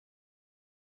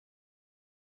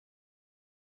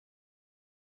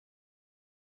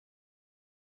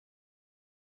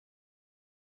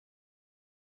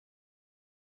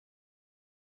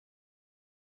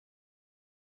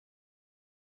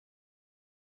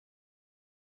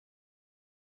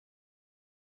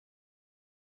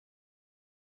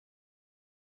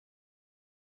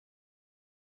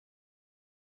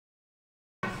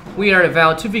We are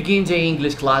about to begin the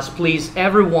English class. Please,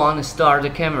 everyone, start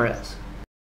the cameras.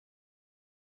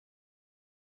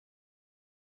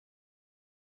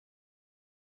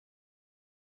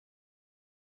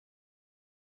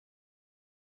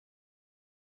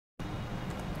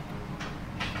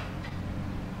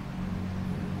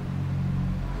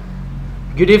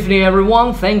 Good evening,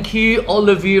 everyone. Thank you, all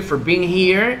of you, for being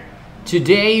here.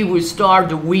 Today we start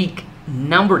the week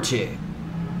number 2.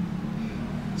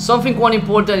 Something quite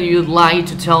important you'd like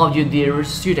to tell you, dear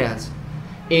students,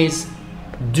 is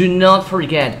do not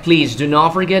forget, please do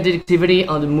not forget the activity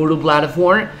on the Moodle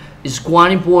platform. It's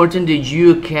quite important that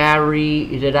you carry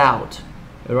it out.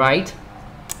 Alright?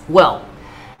 Well,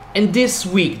 in this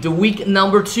week, the week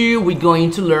number 2, we're going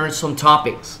to learn some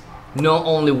topics. Not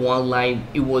only one, like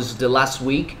it was the last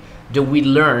week that we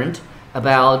learned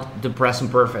about the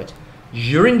present perfect.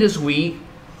 During this week,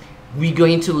 we're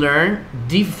going to learn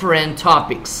different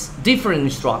topics, different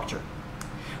structure.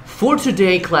 For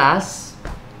today's class,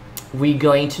 we're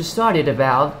going to start it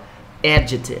about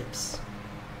adjectives.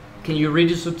 Can you read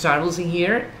the subtitles in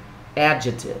here?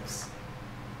 Adjectives.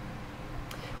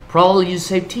 Probably you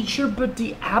say, teacher, but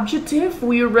the adjective,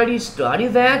 we already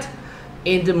studied that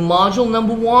in the module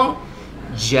number 1.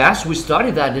 Yes, we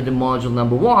studied that in the module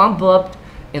number 1, but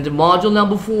in the module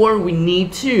number 4 we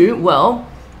need to, well,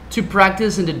 to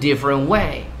practice in a different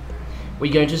way.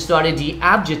 We're going to study the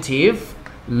adjective,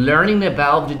 learning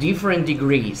about the different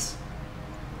degrees.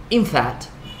 In fact,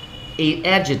 an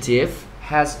adjective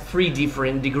has 3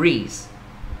 different degrees: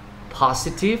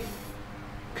 positive,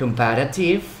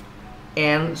 comparative,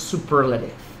 and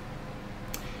superlative.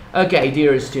 Okay,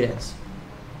 dear students.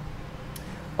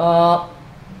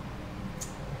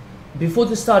 Before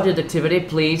to start the activity,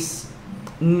 please,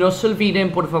 no se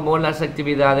olviden por favor las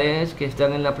actividades que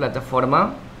están en la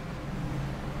plataforma.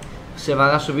 Se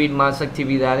van a subir más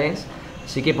actividades,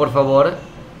 así que por favor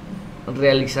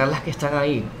realizar las que están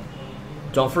ahí.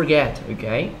 Don't forget,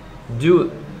 okay?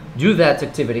 Do that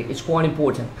activity. It's quite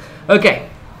important. Okay,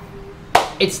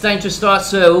 it's time to start.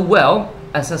 So, well,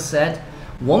 as I said,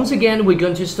 once again we're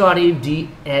going to study the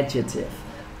adjective.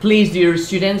 Please, dear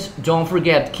students, don't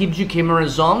forget, keep your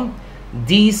cameras on.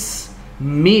 This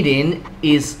meeting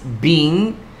is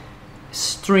being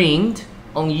streamed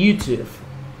on YouTube.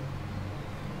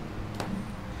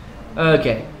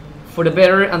 Okay, for the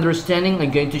better understanding, I'm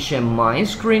going to share my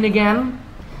screen again.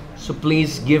 So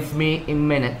please give me a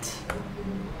minute.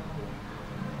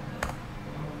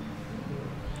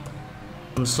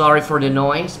 I'm sorry for the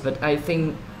noise, but I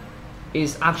think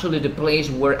it's actually the place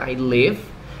where I live.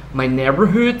 My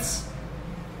neighborhoods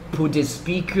put the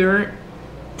speaker,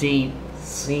 they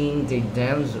sing, they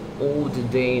dance all the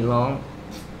day long.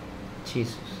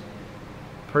 Jesus,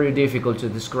 pretty difficult to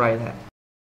describe that.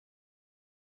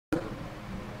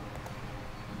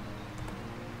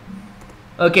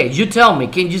 Okay, you tell me,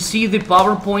 can you see the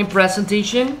PowerPoint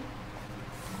presentation?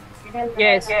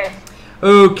 Yes.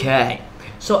 Okay,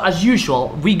 so as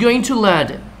usual, we're going to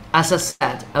learn, as I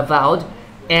said, about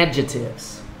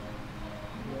adjectives.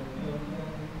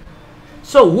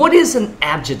 So what is an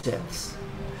adjective?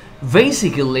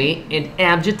 Basically, an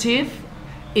adjective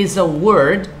is a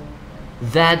word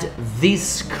that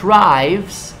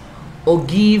describes or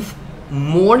gives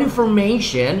more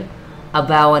information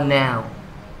about a noun.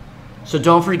 So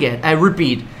don't forget, I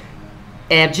repeat,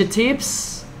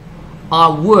 adjectives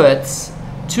are words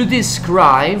to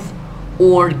describe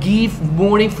or give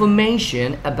more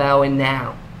information about a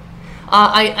noun.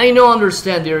 I know,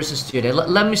 understand there is a student.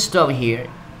 Let me stop here.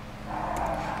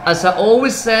 As I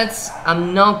always said,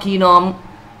 I'm not keen on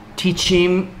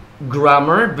teaching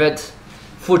grammar, but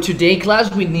for today's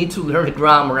class we need to learn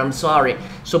grammar. I'm sorry.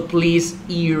 So please,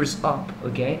 ears up,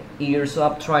 okay? Ears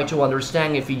up, try to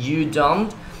understand. If you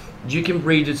don't, you can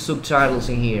read the subtitles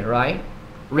in here, right?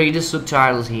 Read the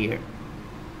subtitles here.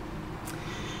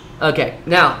 Okay,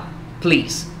 now,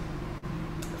 please.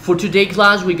 For today's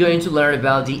class, we're going to learn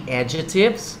about the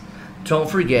adjectives. Don't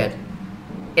forget,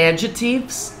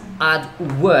 adjectives are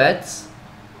words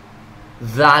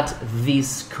that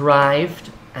describe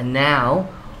a noun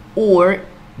or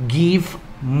give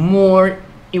more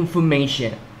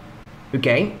information.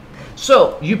 Okay?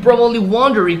 So, you probably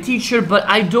wondering, teacher, but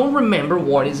I don't remember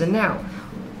what is a noun.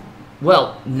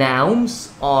 Well,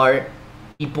 nouns are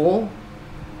people,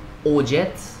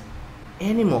 objects,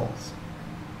 animals.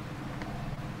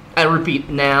 I repeat,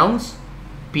 nouns,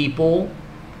 people,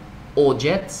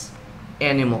 objects,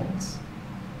 animals.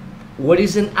 What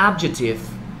is an adjective?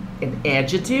 An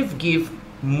adjective gives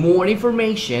more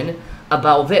information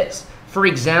about this. For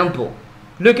example,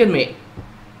 look at me.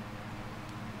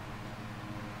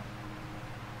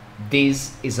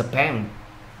 This is a pen.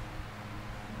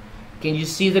 Can you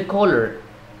see the color?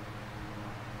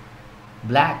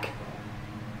 Black.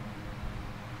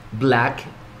 Black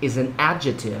is an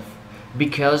adjective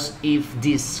because it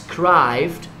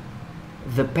described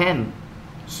the pen.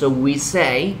 So we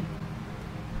say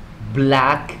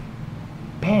black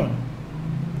pen.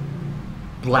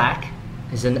 Black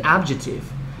is an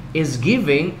adjective. It's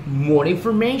giving more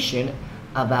information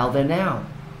about the noun.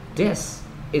 This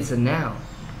is a noun.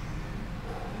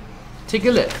 Take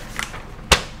a look.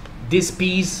 This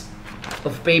piece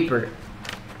of paper.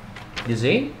 You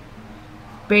see?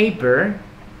 Paper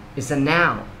is a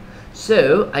noun.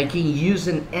 So I can use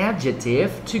an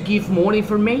adjective to give more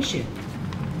information.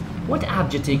 What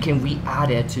adjective can we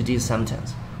add to this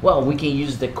sentence? Well, we can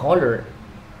use the color.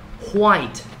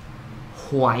 White.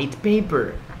 White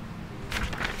paper.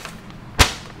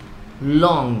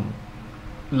 Long.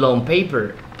 Long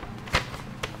paper.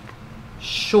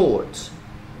 Short.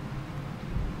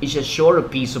 It's a shorter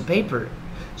piece of paper.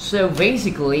 So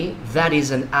basically that is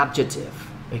an adjective.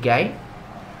 Okay?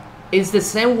 It's the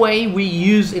same way we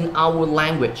use in our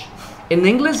language. In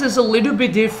English it's a little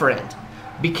bit different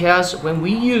because when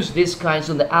we use these kinds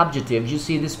of the adjectives, you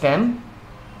see this pen?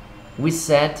 We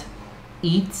said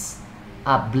it's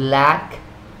a black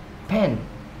pen.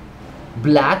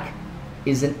 Black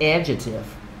is an adjective.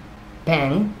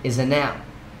 Pen is a noun.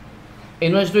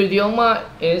 En nuestro idioma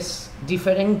es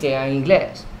diferente a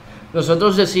inglés.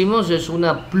 Nosotros decimos es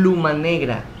una pluma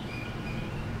negra.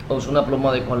 O es una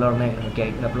pluma de color negro,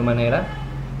 ¿ok? Una pluma negra.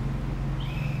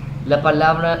 La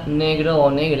palabra negro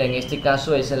o negra en este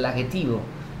caso es el adjetivo.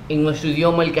 En nuestro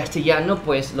idioma, el castellano,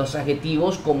 pues los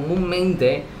adjetivos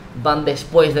comúnmente van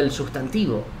después del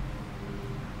sustantivo.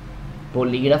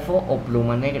 Bolígrafo o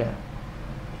pluma negra.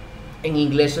 En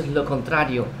inglés es lo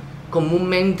contrario.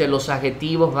 Comúnmente los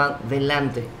adjetivos van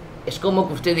delante. Es como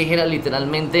que usted dijera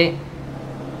literalmente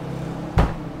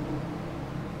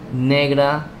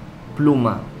negra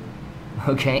pluma.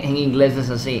 Ok, en inglés es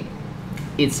así.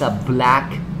 It's a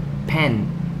black pen.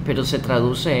 Pero se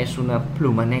traduce es una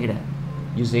pluma negra.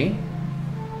 You see?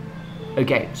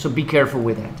 Okay, so be careful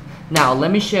with that. Now,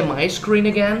 let me share my screen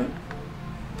again.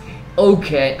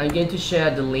 Okay, I'm going to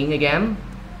share the link again.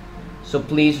 So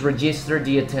please register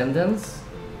the attendance.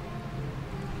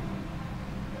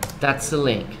 That's the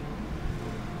link.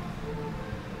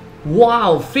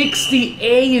 Wow,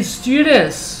 68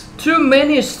 students. Too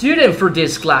many students for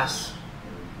this class.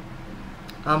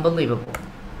 Unbelievable.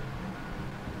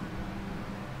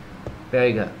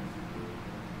 Very good.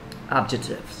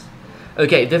 Adjectives.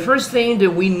 Okay, the first thing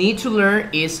that we need to learn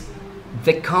is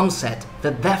the concept,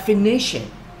 the definition.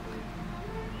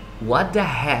 What the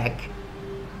heck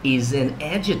is an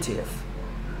adjective?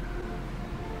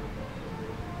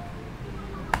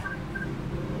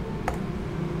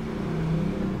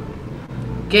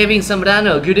 Kevin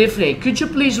Zambrano, good evening. Could you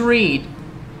please read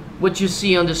what you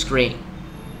see on the screen?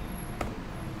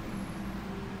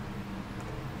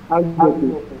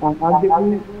 Adjective. An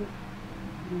adjective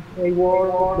is a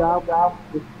word that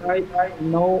describes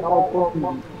no or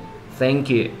person. Thank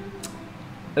you.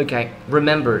 Okay,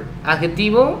 remember,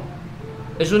 adjetivo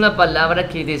es una palabra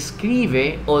que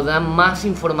describe o da más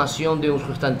información de un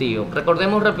sustantivo.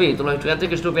 Recordemos rapidito, los estudiantes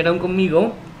que estuvieron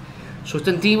conmigo,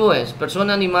 sustantivo es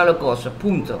persona, animal o cosa,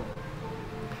 punto.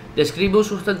 Describe un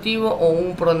sustantivo o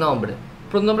un pronombre.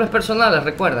 Pronombres personales,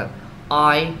 recuerdan.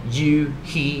 I, you,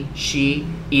 he, she,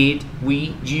 it,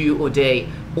 we, you, or they.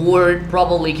 Or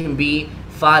probably can be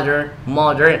father,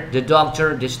 mother, the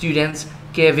doctor, the students,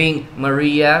 Kevin,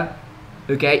 Maria.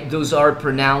 Okay, those are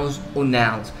pronouns or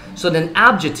nouns. So then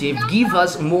adjective give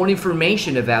us more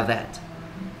information about that.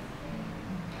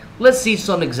 Let's see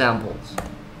some examples.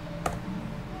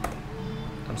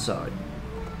 I'm sorry.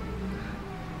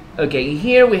 Okay,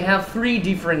 here we have 3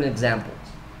 different examples.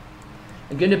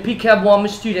 I'm going to pick up one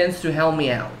students to help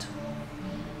me out.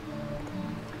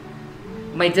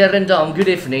 My dear Rendon, good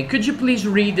evening. Could you please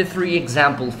read the 3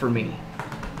 examples for me?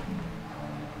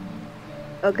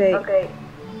 Okay.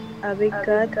 A big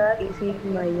cat is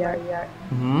in my yard.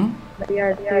 They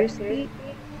are thirsty.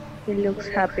 He looks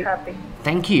happy.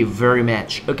 Thank you very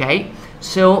much. Okay,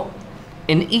 so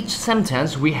in each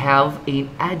sentence we have an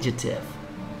adjective.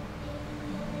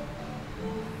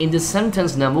 In the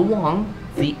sentence number 1,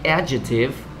 the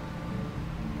adjective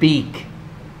big.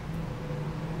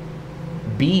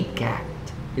 Big cat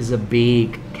is a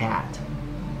big cat.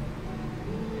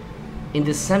 In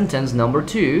the sentence number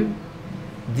 2,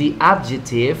 the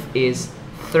adjective is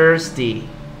thirsty.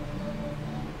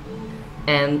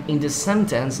 And in the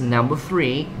sentence number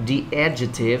 3, the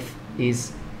adjective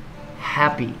is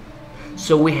happy.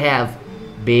 So we have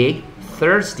big,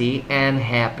 thirsty, and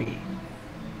happy.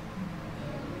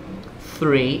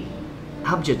 3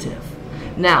 adjective.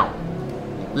 Now,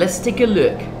 let's take a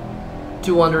look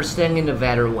to understand in a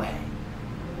better way.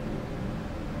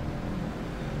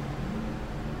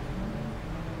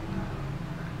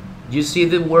 You see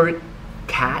the word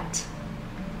cat?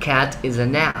 Cat is a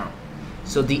noun.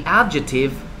 So the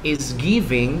adjective is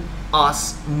giving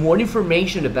us more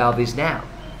information about this noun.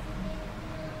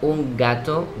 Un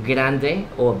gato grande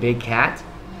o big cat.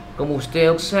 Como usted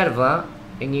observa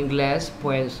en inglés,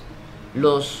 pues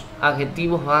los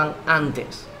adjetivos van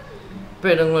antes.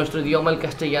 Pero en nuestro idioma el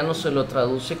castellano se lo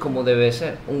traduce como debe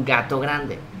ser, un gato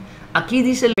grande. Aquí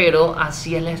dice el pero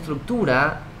hacia la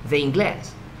estructura de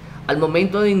inglés. Al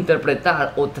momento de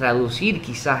interpretar o traducir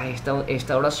quizás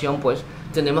esta oración, pues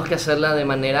tenemos que hacerla de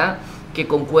manera que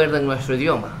concuerde en nuestro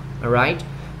idioma. Alright?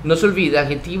 No se olvide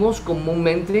adjetivos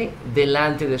comúnmente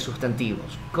delante de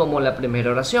sustantivos, como la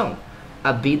primera oración.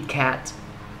 A big cat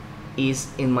is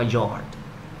in my yard.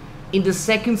 In the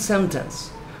second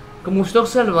sentence, como usted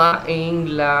observa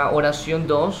en la oración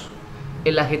 2,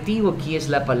 el adjetivo aquí es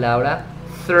la palabra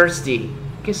thirsty,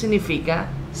 que significa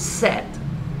sed.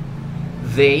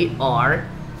 They are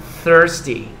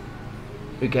thirsty.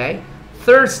 ¿Ok?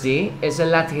 Thirsty es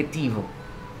el adjetivo.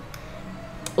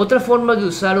 Otra forma de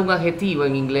usar un adjetivo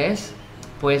en inglés,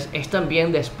 pues es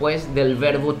también después del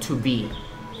verbo to be.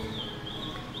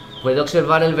 ¿Puede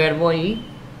observar el verbo ahí?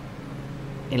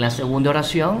 En la segunda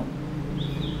oración,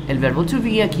 el verbo to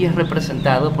be aquí es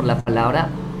representado por la palabra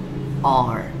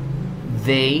are.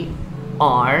 They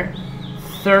are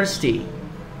thirsty.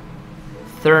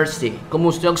 Thirsty. Como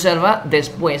usted observa,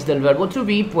 después del verbo to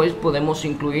be, pues podemos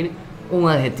incluir un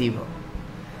adjetivo.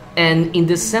 And in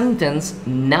the sentence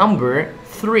number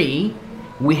 3,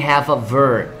 we have a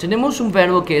verb. Tenemos un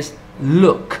verbo que es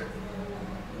look.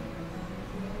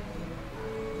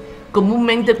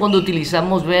 Comúnmente cuando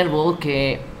utilizamos verbos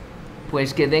que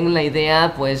den la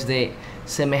idea pues de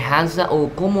semejanza o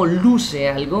cómo luce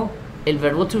algo, el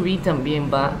verbo to be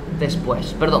también va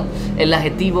después. Perdón, el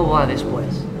adjetivo va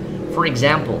después. For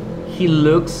example, he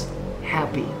looks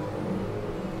happy.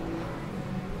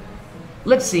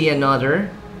 Let's see another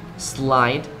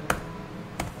slide.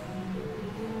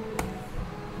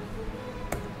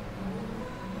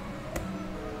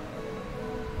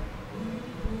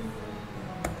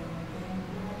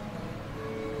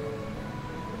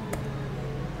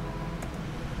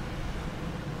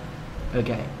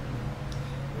 Okay,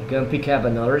 I'm gonna pick up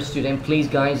another student. Please,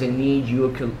 guys, I need your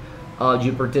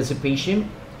participation.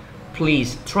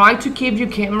 Please try to keep your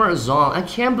cameras on. I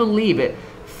can't believe it.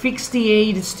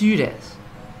 68 students.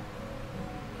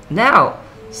 Now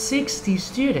 60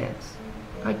 students.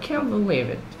 I can't believe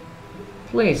it.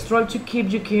 Please try to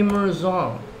keep your cameras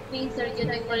on. Sí, sir, yo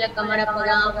tengo la cámara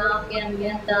apagada porque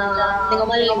tengo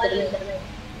mal internet.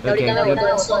 Okay,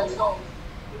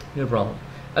 no problem.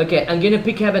 Okay, I'm gonna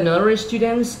pick up another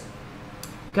students.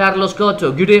 Carlos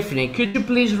Cotto, good evening. Could you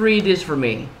please read this for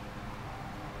me?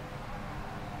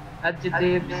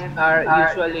 Adjectives are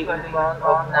usually in front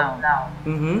of nouns.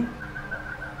 Mm-hmm.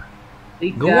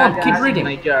 The Go on, cat keep is reading.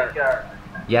 my yard.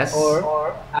 Yes.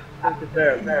 Or after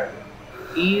the verb.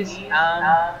 Is,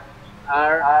 am,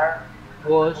 are,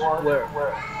 was,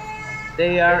 were.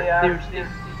 They are thirsty.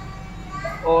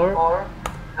 Or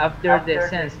after the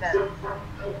sense.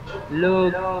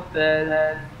 Look,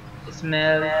 feel,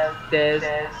 smell, taste,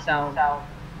 sound.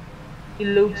 He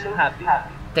looks happy.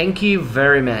 Thank you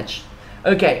very much.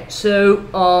 Okay, so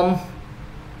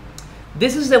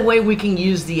this is the way we can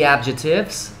use the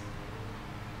adjectives.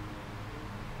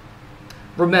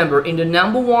 Remember, in the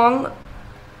number 1,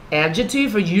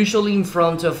 adjectives are usually in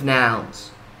front of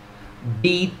nouns.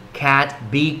 Big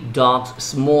cat, big dogs,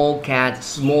 small cat,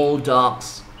 small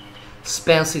dogs,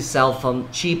 expensive cell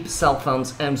phone, cheap cell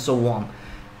phones, and so on.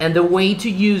 And the way to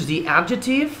use the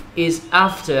adjective is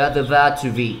after the verb to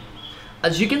be.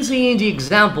 As you can see in the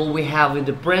example, we have in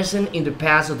the present, in the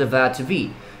past of the verb to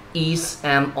be. Is,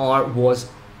 am, are, was,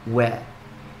 were.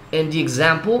 In the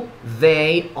example,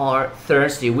 they are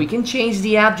thirsty. We can change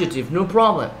the adjective, no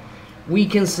problem. We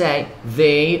can say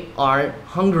they are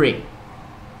hungry.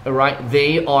 Alright,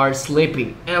 they are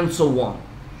sleepy, and so on.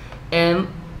 And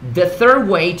the third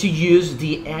way to use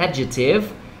the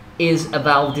adjective is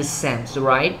about the sense,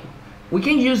 right? We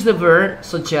can use the verb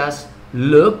such as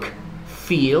look,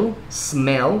 feel,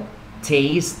 smell,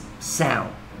 taste,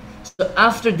 sound. So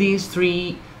after these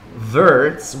 3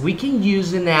 verbs, we can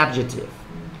use an adjective.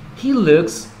 He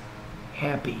looks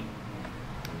happy.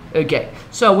 Okay,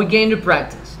 so we gain the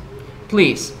practice.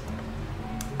 Please,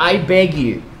 I beg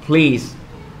you, please,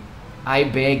 I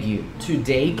beg you.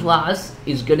 Today class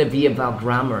is gonna be about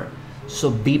grammar,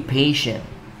 so be patient.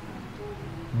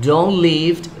 Don't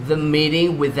leave the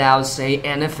meeting without saying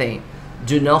anything.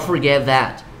 Do not forget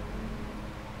that.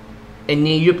 I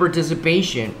need your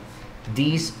participation.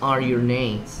 These are your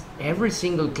names. Every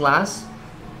single class,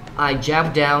 I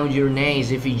jot down your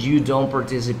names if you don't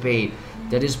participate.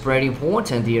 That is pretty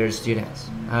important, dear students.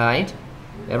 Alright?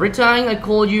 Every time I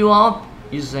call you up,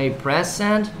 you say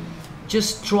present.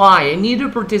 Just try. I need your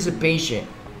participation.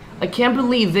 I can't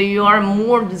believe that you are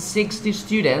more than 60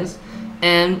 students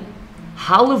and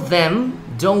half of them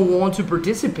don't want to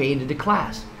participate in the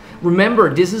class.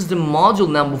 Remember, this is the module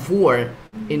number 4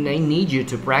 and I need you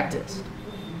to practice.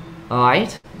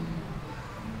 Alright?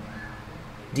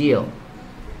 Deal.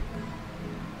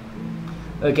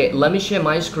 Okay, let me share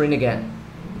my screen again.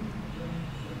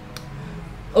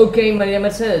 Okay, Maria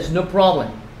Mercedes, no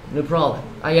problem. No problem.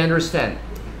 I understand.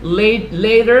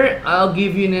 Later, I'll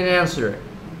give you an answer.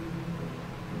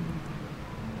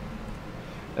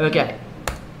 Okay.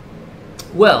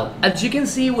 Well, as you can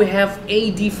see, we have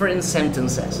 8 different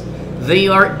sentences. They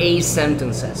are 8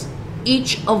 sentences.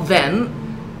 Each of them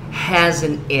has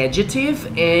an adjective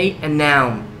and a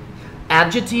noun.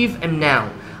 Adjective and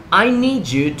noun. I need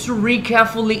you to read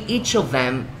carefully each of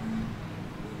them.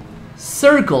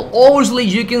 Circle. Obviously,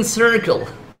 you can circle.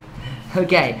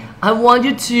 Okay, I want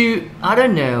you to, I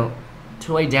don't know,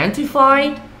 to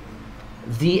identify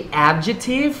the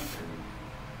adjective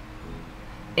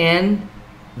and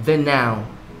the noun.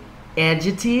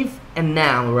 Adjective and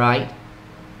noun, right?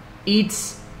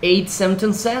 It's 8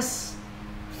 sentences.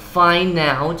 Find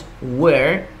out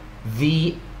where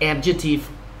the adjective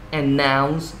and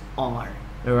nouns are.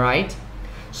 Alright?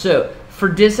 So, for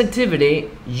this activity,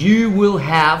 you will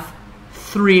have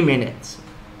 3 minutes.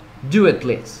 Do it,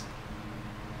 please.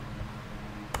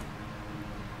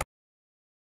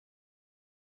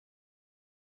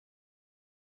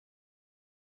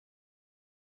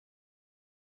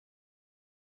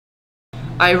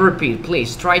 I repeat,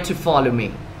 please try to follow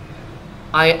me.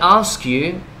 I ask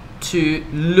you to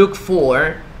look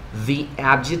for the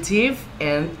adjective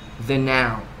and the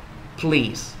noun.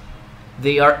 Please.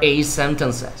 They are 8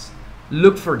 sentences.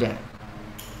 Look for them.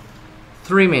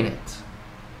 3 minutes.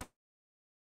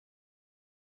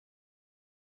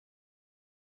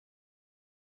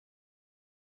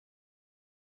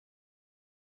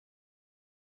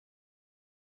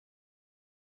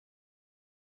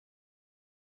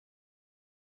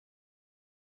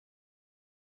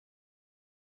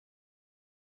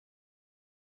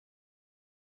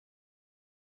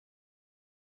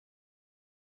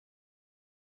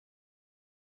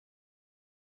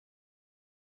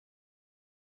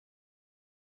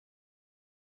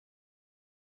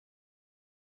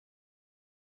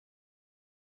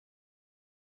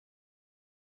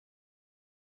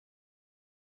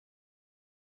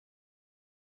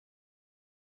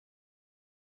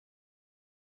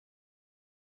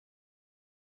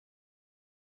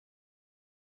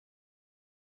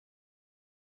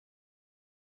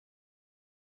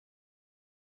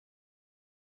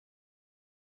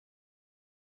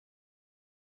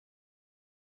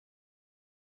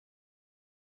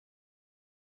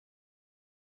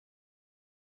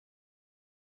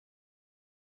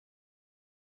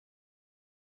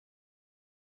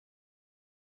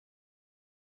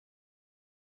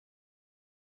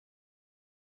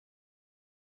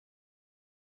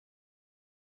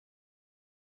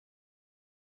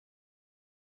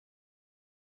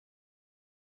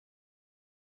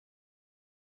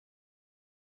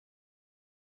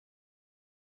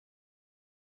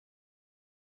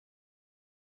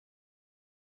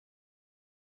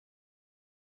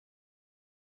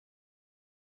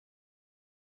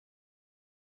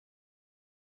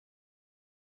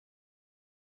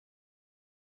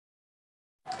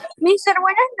 Mister,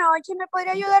 buenas noches. ¿Me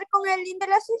podría ayudar con el link de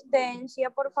la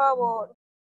asistencia, por favor?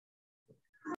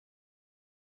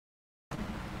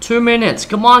 2 minutes.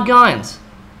 Come on, guys.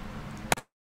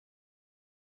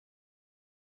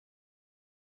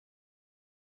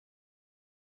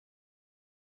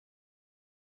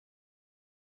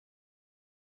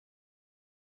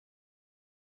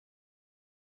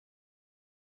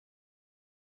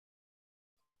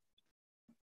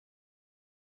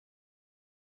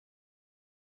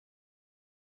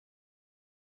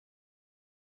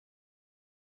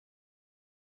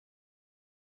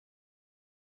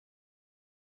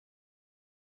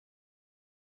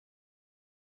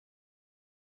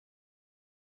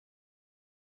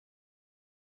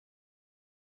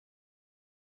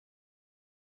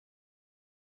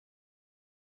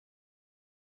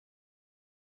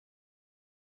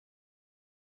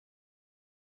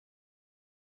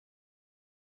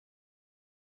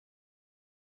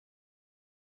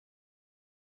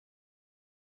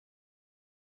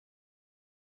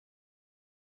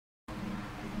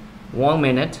 1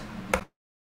 minute.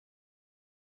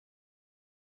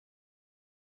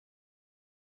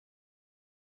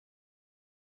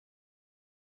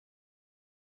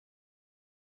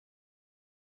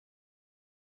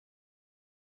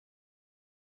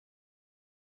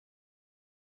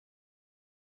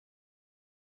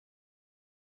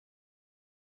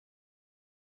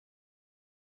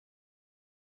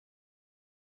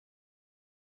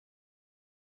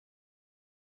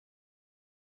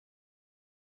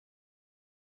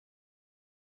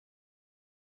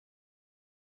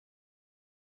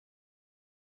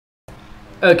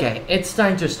 Okay, it's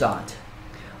time to start.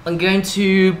 I'm going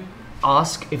to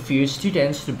ask a few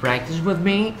students to practice with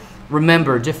me.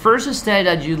 Remember, the first step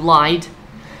that you'd like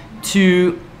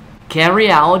to carry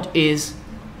out is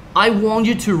I want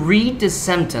you to read the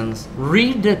sentence,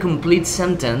 read the complete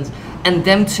sentence, and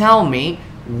then tell me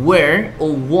where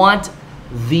or what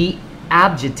the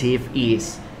adjective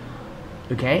is.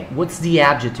 Okay, what's the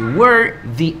adjective? Where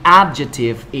the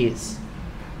adjective is.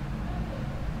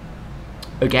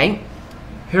 Okay,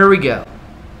 here we go.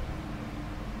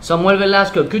 Samuel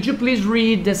Velasco, could you please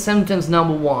read the sentence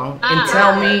number 1 and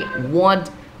tell me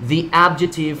what the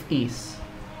adjective is?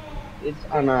 It's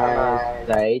a nice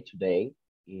day today.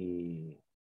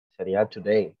 Sería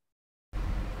today.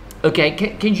 Okay,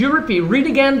 can you repeat? Read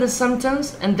again the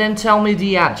sentence and then tell me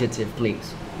the adjective,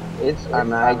 please. It's a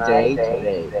nice day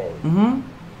today.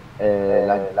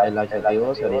 El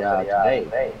adjetivo sería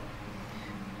today.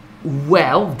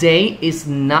 Well, day is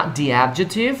not the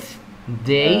adjective.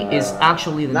 Day is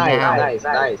actually the noun.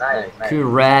 Nice.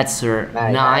 Correct, sir.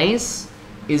 Nice. Nice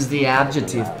is the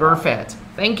adjective. Perfect.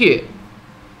 Thank you.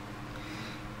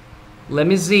 Let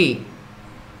me see.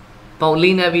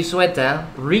 Paulina Visueta,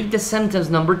 read the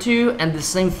sentence number 2 and the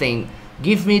same thing.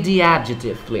 Give me the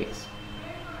adjective, please.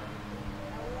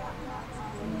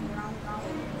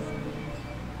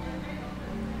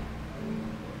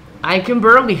 I can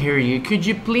barely hear you. Could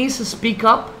you please speak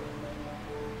up?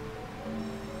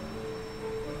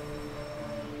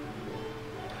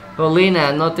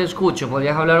 Paulina, no te escucho.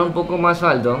 ¿Podrías hablar un poco más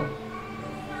alto?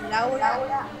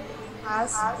 Laura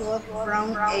has got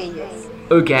brown eyes.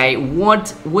 Okay,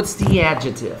 what's the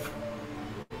adjective?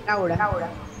 Laura.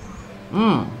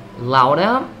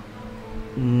 Laura?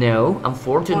 No,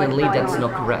 unfortunately that's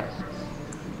not correct.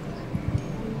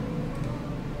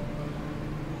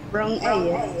 Brown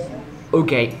eyes.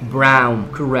 Okay,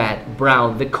 brown, correct,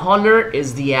 brown. The color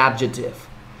is the adjective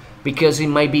because it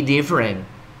might be different.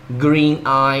 Green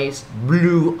eyes,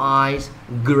 blue eyes,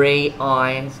 gray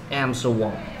eyes, and so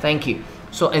on. Thank you.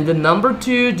 So in the number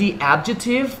 2, the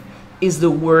adjective is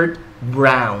the word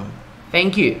brown.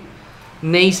 Thank you.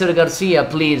 Neisser Garcia,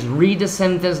 please read the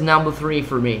sentence number 3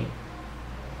 for me.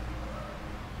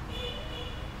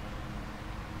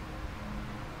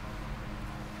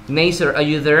 Neisser, are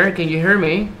you there? Can you hear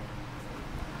me?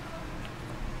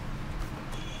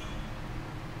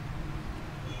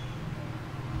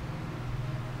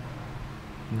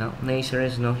 No, Neisser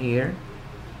is not here.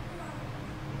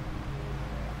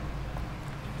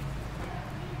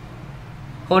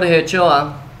 Jorge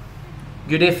Ochoa,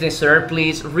 good evening, sir.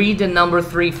 Please read the number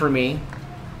 3 for me.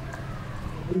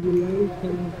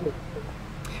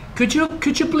 Could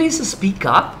you please speak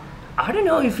up? I don't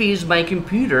know if it's my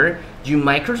computer, your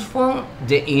microphone,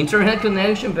 the internet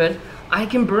connection, but I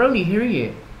can barely hear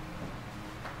you.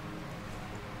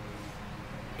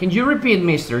 Can you repeat,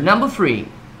 mister? Number 3.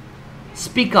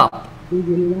 Speak up.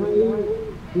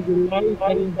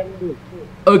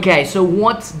 Okay, so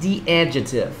what's the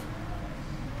adjective?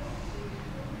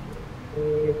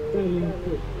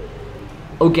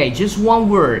 Okay, just one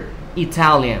word.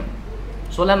 Italian.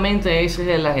 Solamente ese es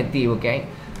el adjetivo, ok.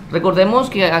 Recordemos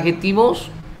que adjetivos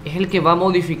es el que va a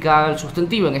modificar el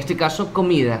sustantivo, en este caso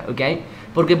comida, ok.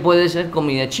 Porque puede ser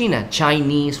comida china,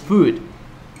 Chinese food.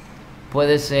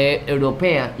 Puede ser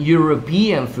europea,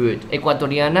 European food.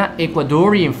 Ecuatoriana,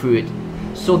 Ecuadorian food.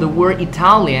 So the word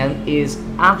Italian is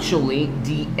actually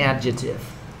the adjective.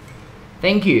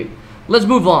 Thank you. Let's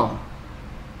move on.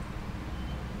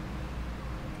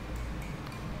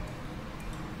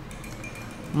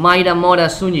 Mayra Mora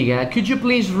Zuniga, could you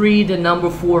please read the number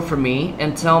 4 for me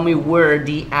and tell me where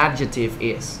the adjective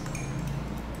is?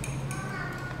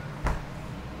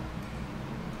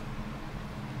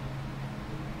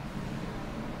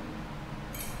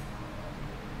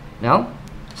 No?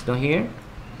 It's not here?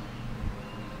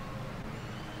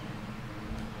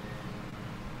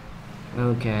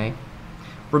 Okay.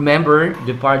 Remember,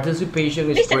 the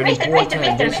participation is pretty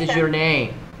important. This is your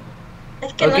name.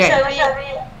 Okay.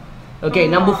 Okay,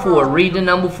 number 4. Read the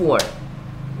number 4.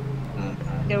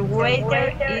 The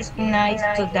weather is nice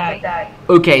today.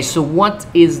 Okay, so what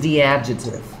is the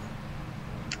adjective?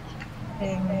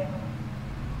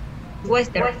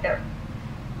 Weather.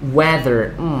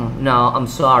 Weather. No, I'm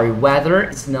sorry. Weather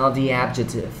is not the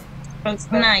adjective.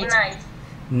 It's nice.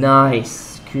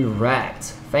 Nice. Correct.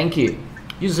 Thank you.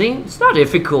 You see, it's not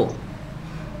difficult.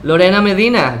 Lorena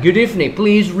Medina, good evening.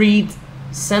 Please read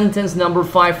sentence number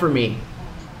 5 for me.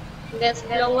 The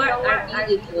flowers are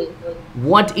beautiful.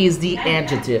 What is the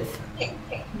adjective?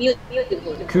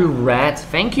 Beautiful. Correct.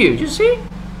 Thank you. You see?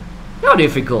 Not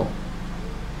difficult.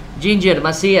 Ginger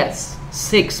Macias,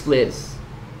 6, please.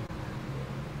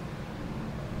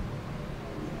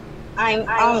 I'm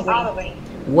hungry.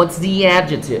 What's the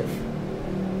adjective?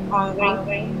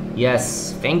 Hungry.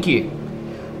 Yes, thank you.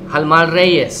 Halmar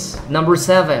Reyes, number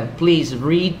 7. Please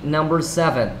read number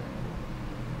 7.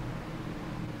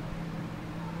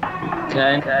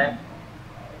 Can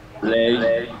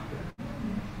play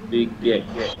big game.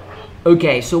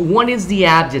 Okay, so what is the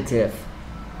adjective?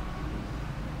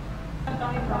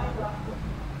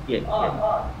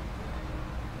 Yeah.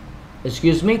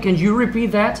 Excuse me, can you repeat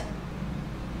that?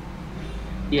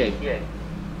 Yeah.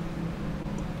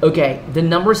 Okay, the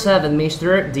number 7,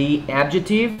 mister, the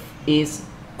adjective is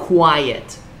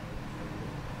quiet.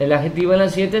 El adjetivo en la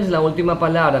 7 es la última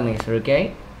palabra, mister,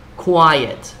 okay?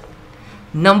 Quiet.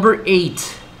 Number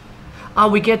 8.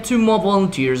 We get 2 more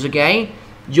volunteers, okay?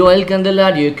 Joel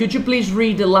Candelario, could you please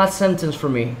read the last sentence for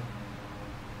me?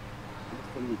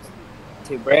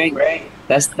 To break.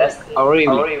 That's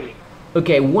horrible.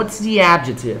 Okay, what's the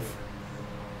adjective?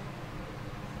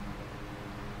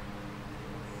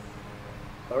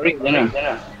 Horrible.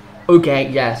 Okay,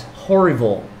 yes,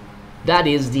 horrible. That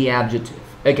is the adjective.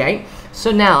 Okay,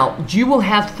 so now you will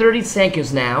have 30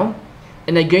 seconds now,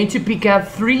 and I'm going to pick up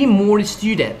 3 more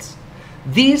students.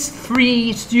 These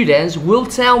 3 students will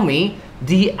tell me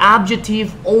the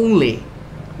adjective only.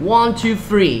 1, 2,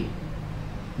 3.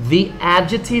 The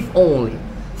adjective only.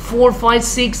 4, 5,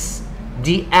 6.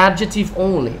 The adjective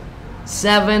only.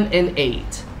 7 and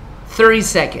 8. 30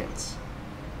 seconds.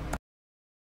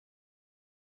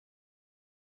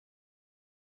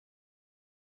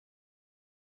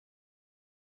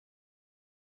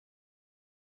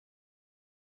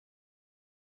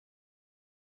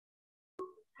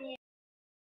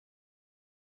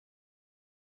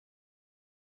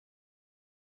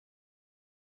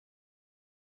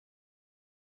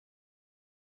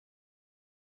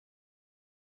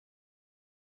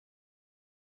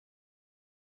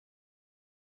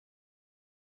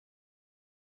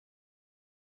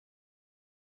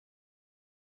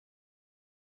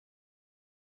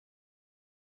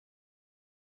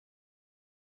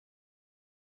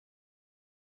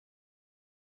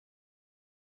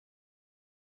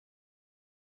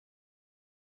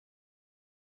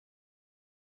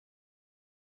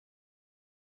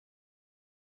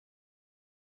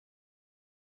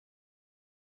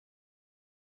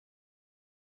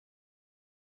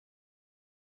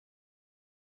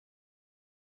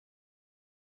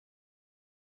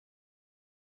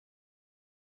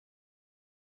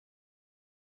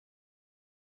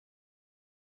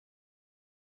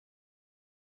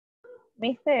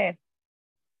 Mister,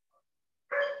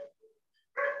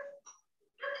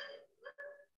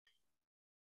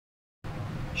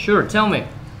 Sure, tell me.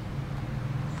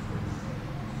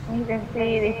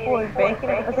 sí, disculpe, es que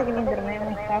lo que pasa es que el internet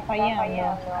me está fallando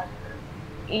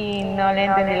y no le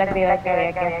entendí la actividad que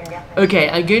había que hacer. Okay,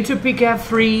 I'm going to pick up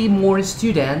 3 more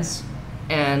students,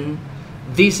 and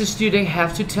these students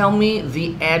have to tell me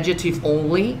the adjective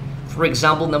only. For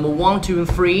example, number 1, 2, and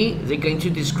 3, they're going to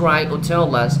describe or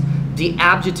tell us the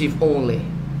adjective only.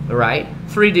 Alright?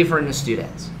 3 different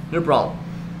students. No problem.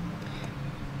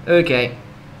 Okay.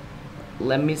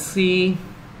 Let me see.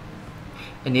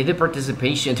 I need the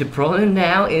participation. The problem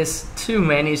now is too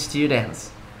many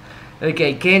students.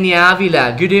 Okay, Kenya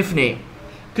Avila, good evening.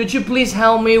 Could you please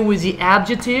help me with the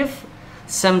adjective?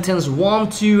 Sentence 1,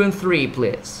 2, and 3,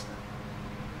 please.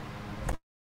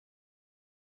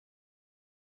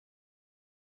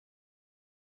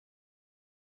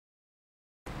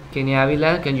 Kenya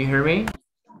Avila, can you hear me?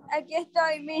 Aquí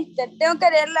estoy, mister. Tengo que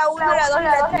leer la 1, la 2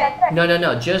 y la 3.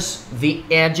 No, just the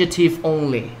adjective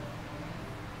only.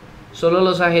 Solo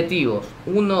los adjetivos.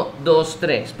 1, 2,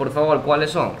 3. Por favor,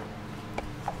 ¿cuáles son?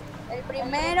 El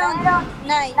primero,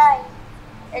 nice.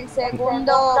 El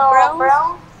segundo,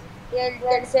 brown. Y el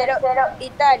tercero,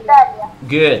 Italia.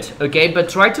 Good. Okay, but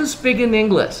try to speak in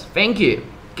English. Thank you.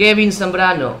 Kevin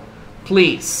Zambrano,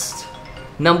 please.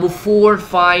 Number 4,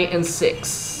 5, and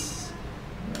 6.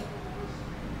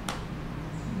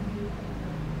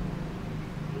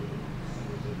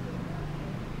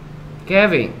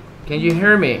 Kevin, Can you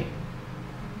hear me?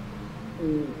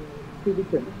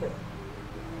 Citizen.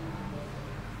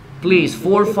 Please,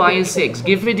 4, 5, and 6.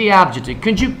 Give me the adjective.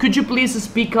 Could you please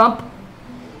speak up?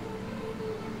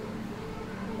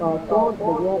 So the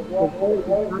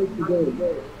word is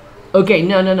today. Okay,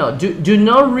 no. Do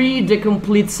not read the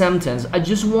complete sentence. I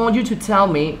just want you to tell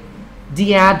me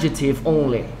the adjective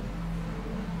only.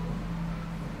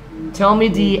 Tell me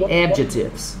the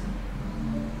adjectives.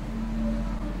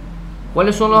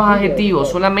 ¿Cuáles son los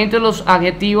adjetivos? Solamente los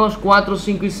adjetivos 4,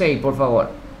 5 y 6, por favor.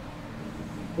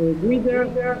 Wither,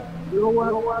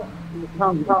 lower,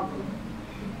 hungry.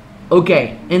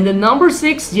 Okay, in the number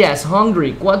 6, yes,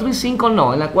 hungry. 4 y 5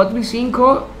 no. En la 4 y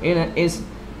 5 is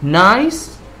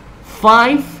nice,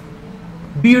 5,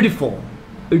 beautiful.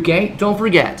 Okay, don't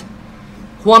forget.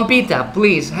 Juan Pita,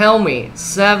 please help me.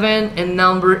 7 and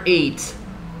number 8.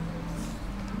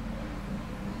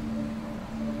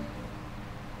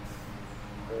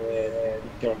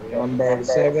 Number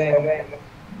 7,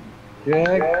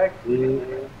 Jack.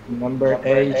 Number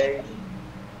 8,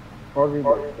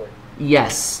 horrible.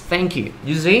 Yes, thank you.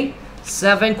 You see?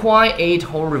 7 quiet, 8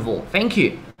 horrible. Thank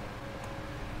you.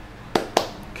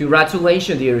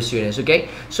 Congratulations, dear students, okay?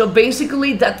 So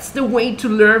basically, that's the way to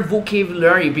learn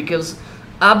vocabulary, because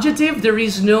adjective, there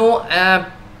is no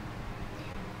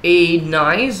a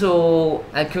nice or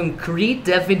a concrete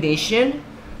definition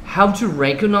how to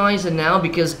recognize a noun,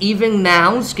 because even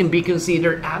nouns can be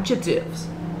considered adjectives.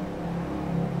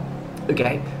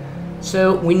 Okay,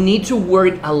 so we need to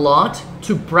work a lot,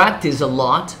 to practice a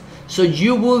lot, so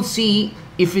you will see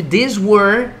if this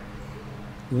word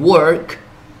work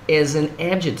is an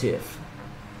adjective.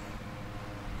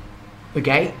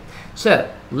 Okay, so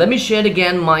let me share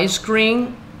again my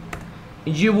screen.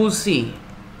 You will see.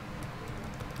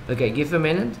 Okay, give a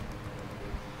minute.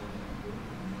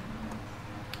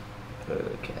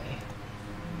 Okay,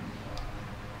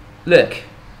 look,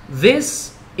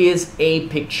 this is a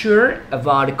picture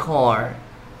about a car.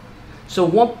 So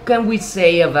what can we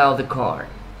say about the car?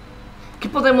 ¿Qué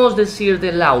podemos decir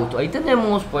del auto? Ahí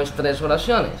tenemos pues 3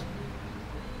 oraciones.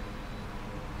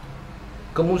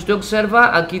 Como usted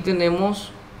observa, aquí tenemos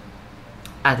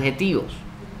adjetivos.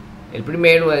 El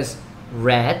primero es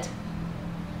red,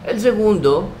 el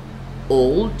segundo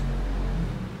old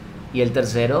y el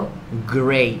tercero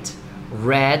great.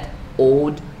 Red,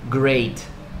 old, great.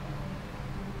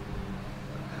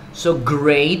 So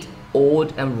great,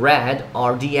 old, and red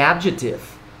are the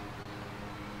adjective.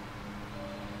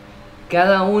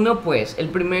 Cada uno pues, el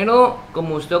primero,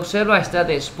 como usted observa, está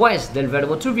después del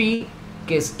verbo to be,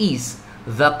 que es is.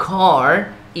 The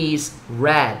car is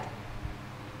red.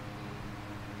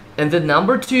 And the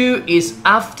number 2 is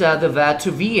after the verb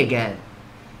to be again.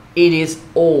 It is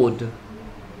old.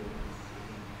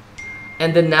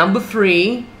 And the number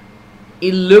 3,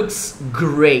 it looks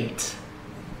great.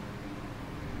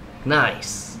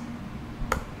 Nice.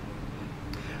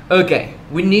 Okay,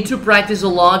 we need to practice a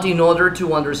lot in order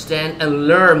to understand and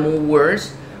learn more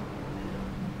words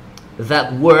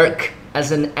that work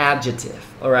as an adjective.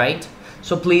 Alright?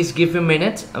 So please give me a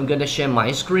minute. I'm gonna share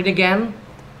my screen again.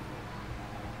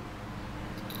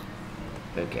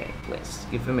 Okay, please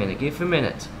give a minute, give a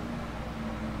minute.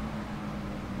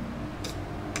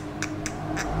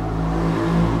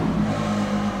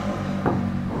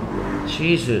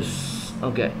 Jesus.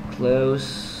 Okay,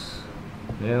 close.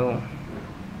 No.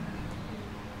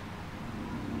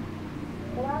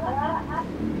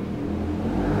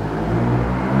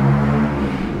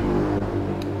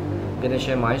 I'm gonna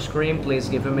share my screen. Please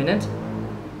give a minute.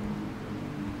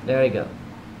 There you go.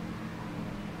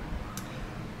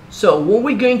 So what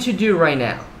we're going to do right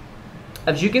now,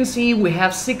 as you can see, we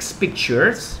have 6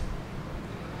 pictures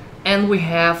and we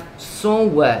have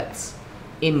some words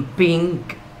in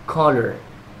pink color,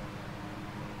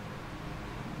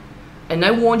 and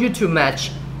I want you to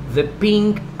match the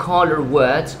pink color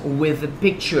words with the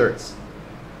pictures.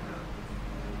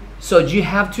 So you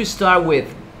have to start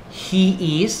with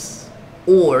he is,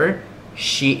 or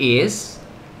she is,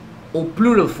 or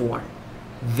plural form,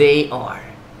 they are.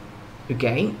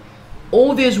 Okay,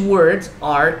 all these words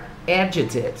are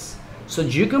adjectives, so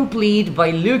you complete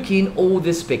by looking all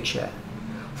this picture.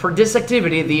 For this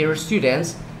activity, dear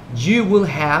students, you will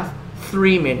have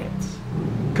 3 minutes.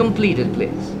 Complete it,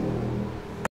 please.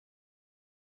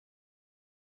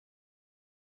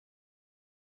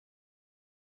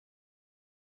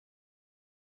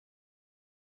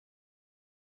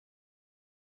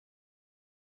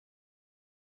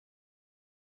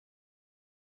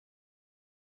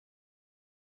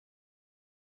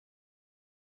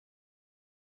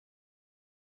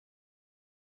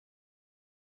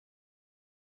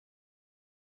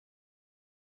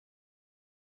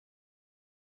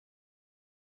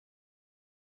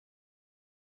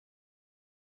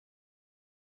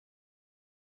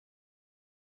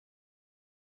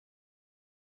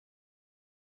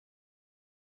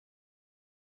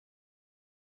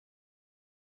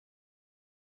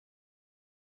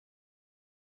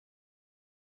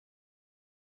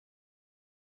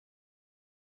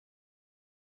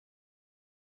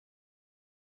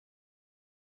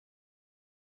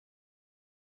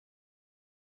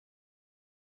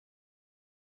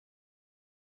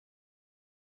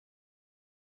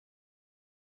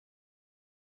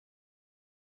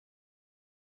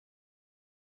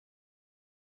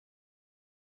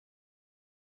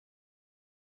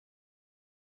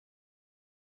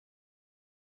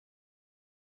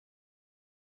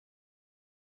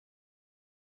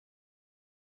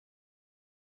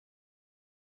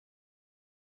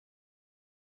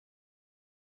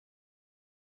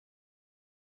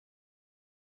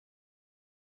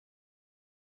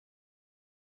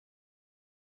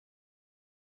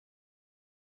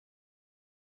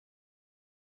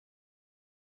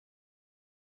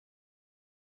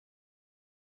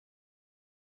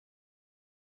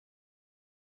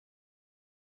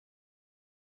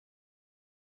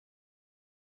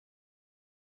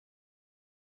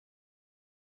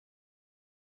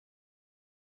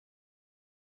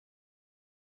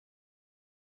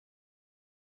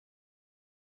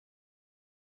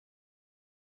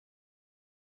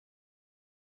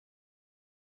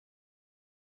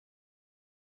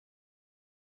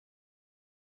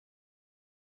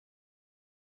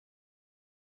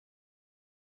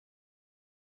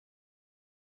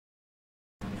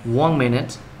 1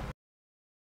 minute.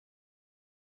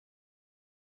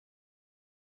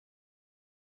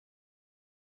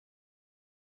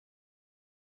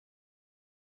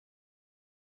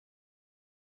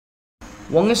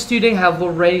 One student have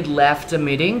already left the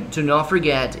meeting. Do not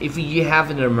forget, if you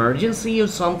have an emergency or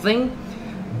something,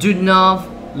 do not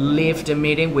leave the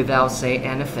meeting without saying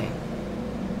anything.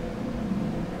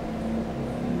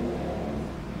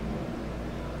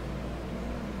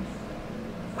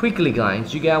 Quickly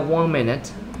guys, you got 1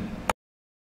 minute.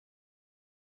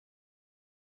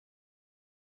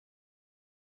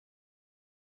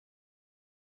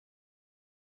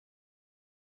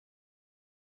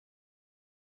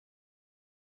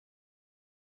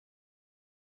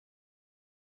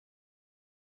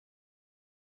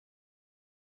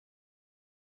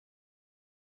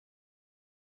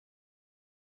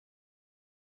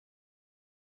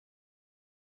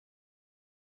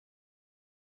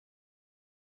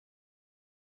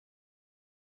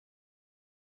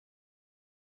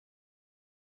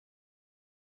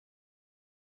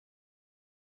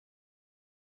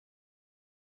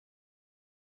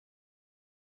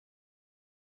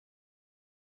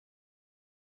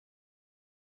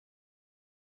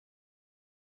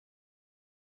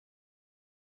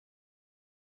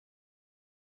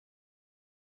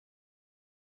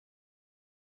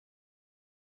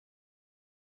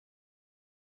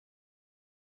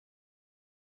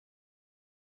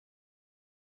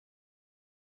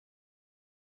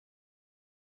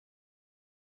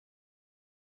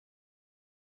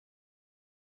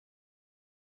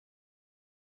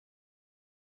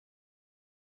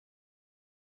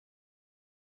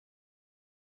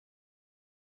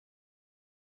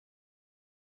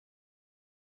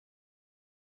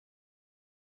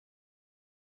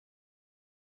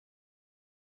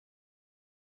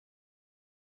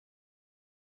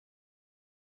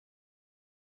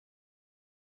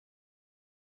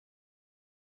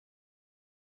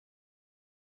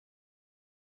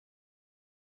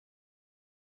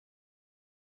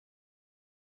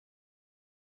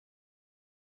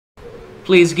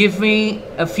 Please give me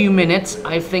a few minutes.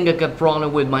 I think I got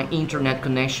problem with my internet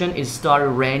connection. It started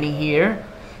raining here.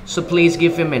 So please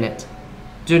give me a minute.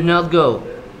 Do not go.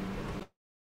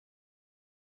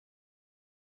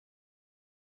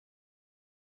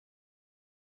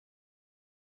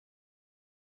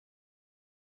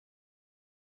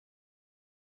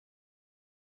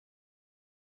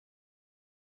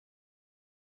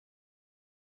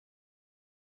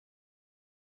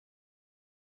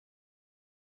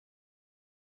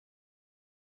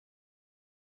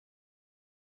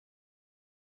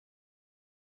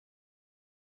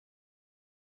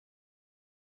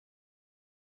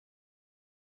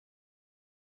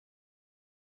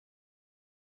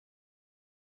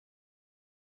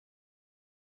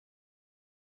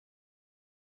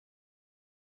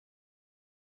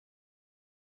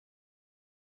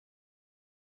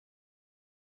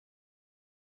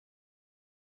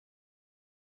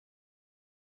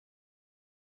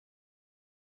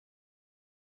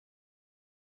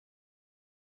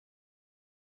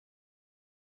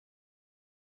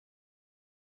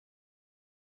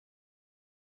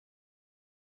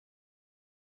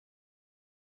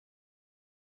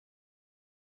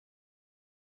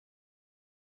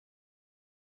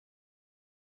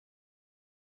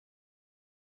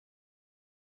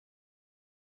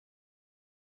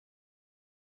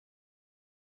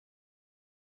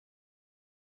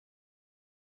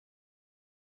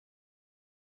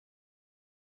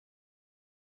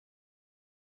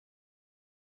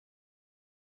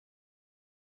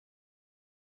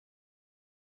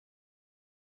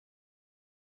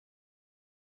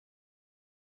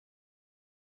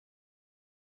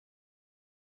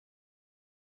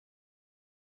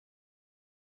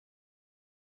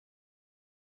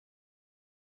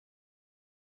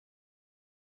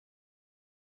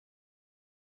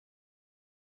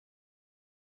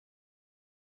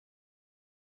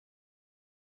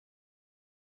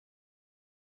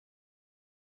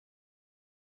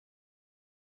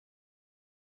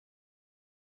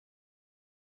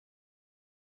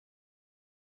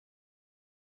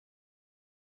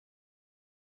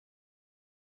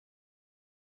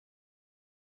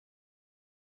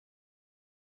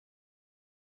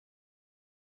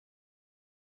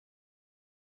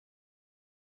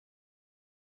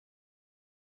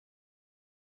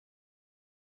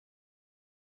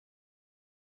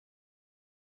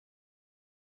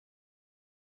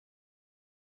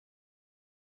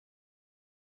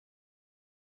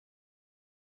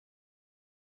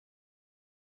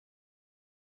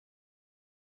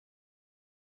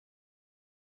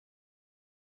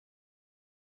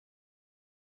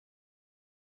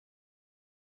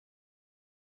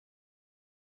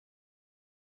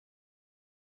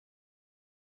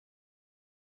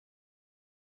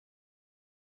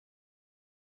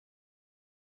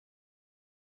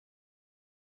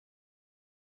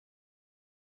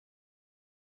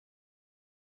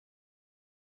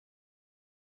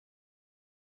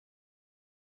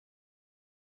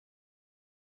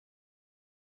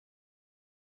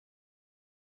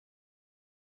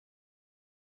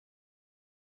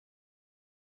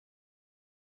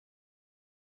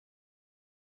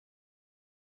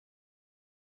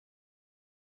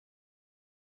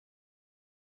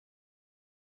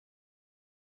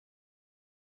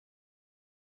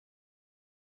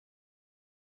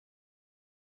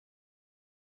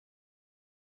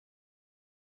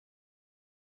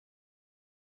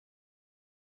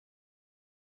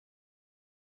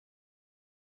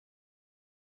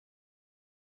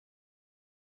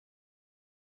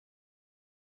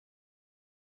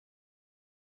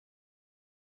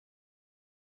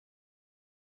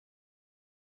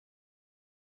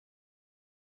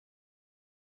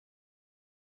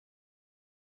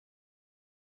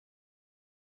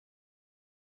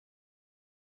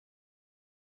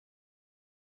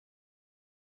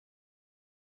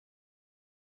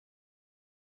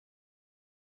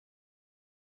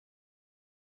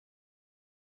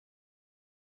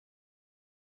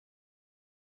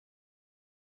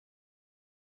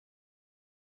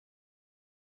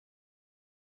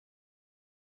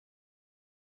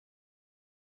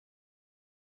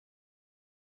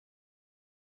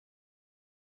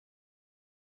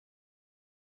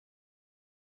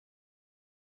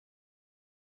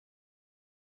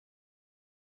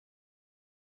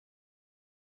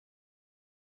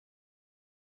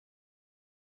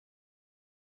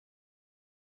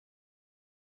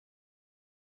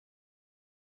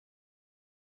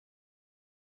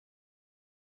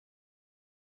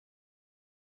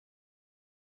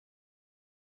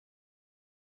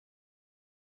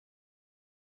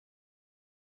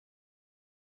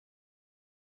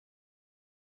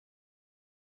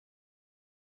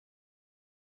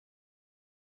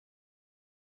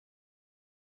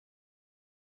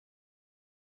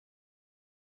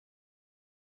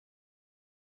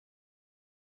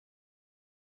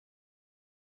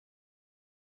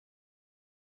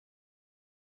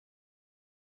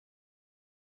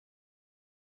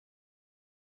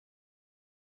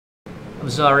 I'm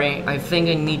sorry, I think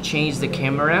I need to change the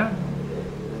camera.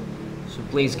 So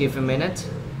please give a minute.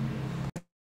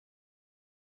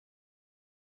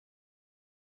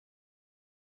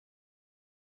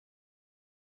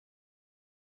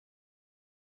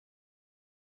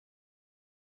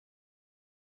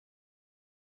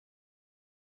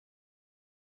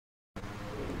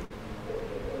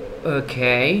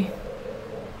 Okay.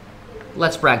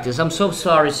 Let's practice. I'm so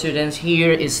sorry, students.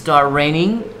 Here it start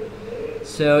raining.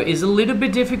 So it's a little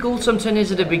bit difficult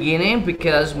sometimes at the beginning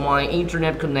because my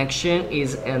internet connection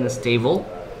is unstable.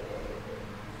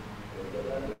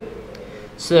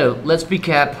 So let's pick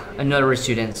up another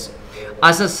students.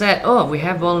 As I said, oh, we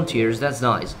have volunteers. That's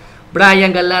nice.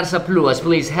 Brian Galarza Pluas,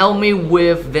 please help me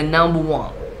with the number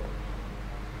 1.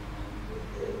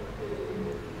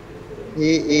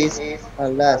 He is a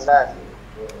last.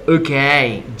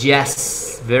 Okay,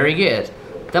 yes, very good.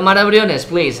 Tamara Briones,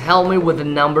 please help me with the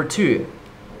number 2.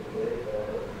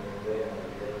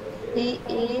 He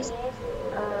is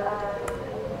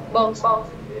boss.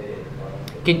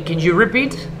 Can you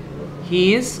repeat?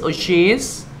 He is or she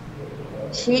is?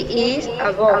 She is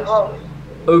a boss.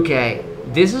 Okay,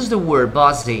 this is the word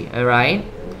bossy, alright?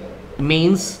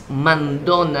 Means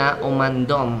mandona or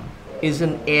mandom is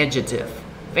an adjective.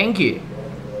 Thank you.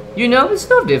 You know, it's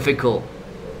not difficult.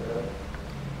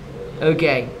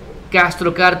 Okay,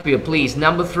 Castro Carpio, please,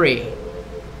 number 3.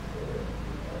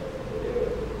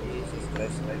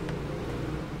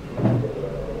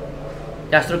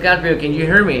 Castro Carpio, can you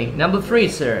hear me? Number 3,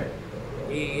 sir.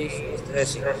 He is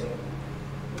stressing.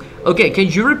 Okay, can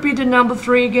you repeat the number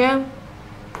 3 again?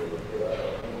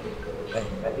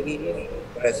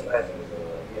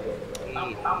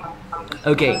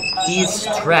 Okay, he's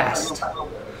stressed.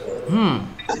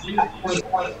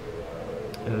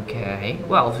 Okay,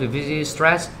 well, if he's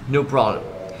stressed, no problem.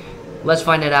 Let's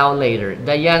find it out later.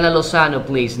 Diana Lozano,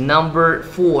 please, number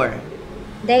 4.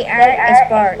 They are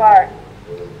sport.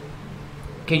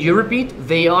 Can you repeat?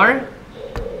 They are?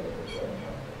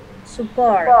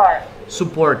 Support.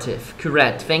 Supportive,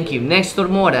 correct, thank you. Nestor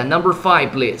Mora, number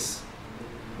 5, please.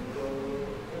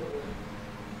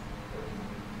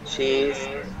 She's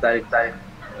talkative.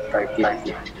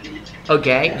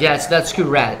 Okay, yes, that's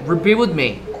correct. Repeat with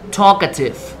me.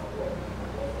 Talkative.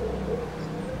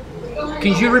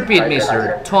 Can you repeat,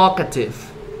 mister?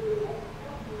 Talkative.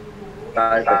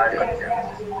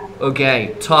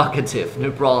 Okay, talkative,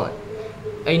 no problem.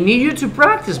 I need you to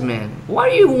practice, man. Why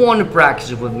do you want to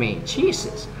practice with me?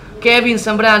 Jesus. Kevin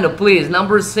Zambrano, please,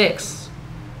 number 6.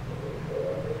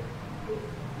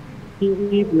 He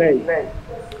is late.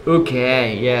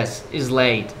 Okay, yes, is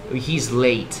late. He's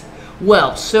late.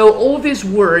 Well, so all these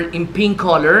words in pink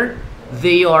color,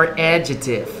 they are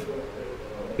adjective.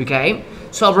 Okay?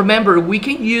 So remember, we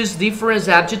can use different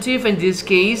adjective. In this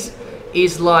case,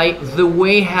 is like the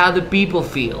way how the people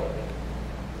feel.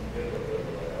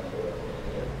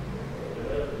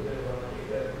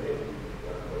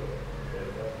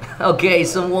 Okay,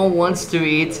 someone wants to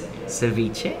eat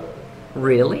ceviche?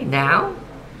 Really? Now?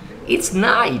 It's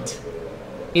night.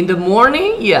 In the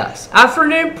morning? Yes.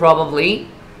 Afternoon? Probably.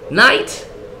 Night?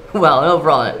 Well, no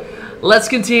problem. Let's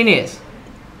continue.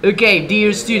 Okay,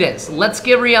 dear students, let's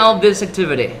carry out this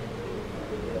activity.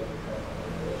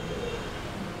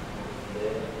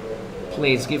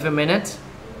 Please give a minute.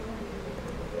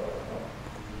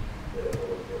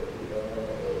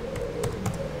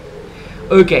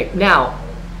 Okay, now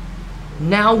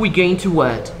we're going to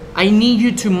add. I need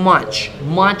you to match.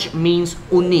 Match means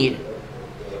unir.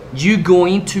 You're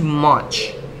going to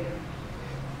match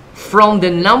from the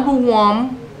number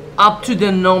 1 up to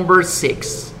the number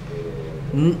 6.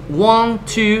 1,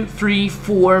 2, 3,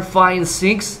 4, 5, and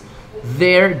 6.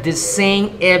 They're the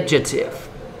same adjective.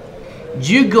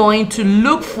 You're going to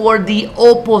look for the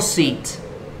opposite.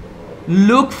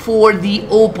 Look for the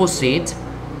opposite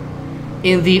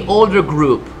in the older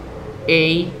group.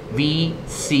 A, B,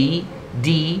 C,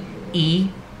 D, E,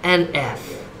 and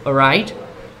F. Alright?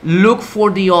 Look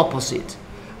for the opposite.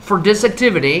 For this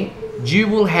activity, you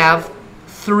will have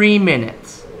 3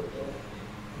 minutes.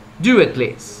 Do it,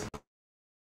 please.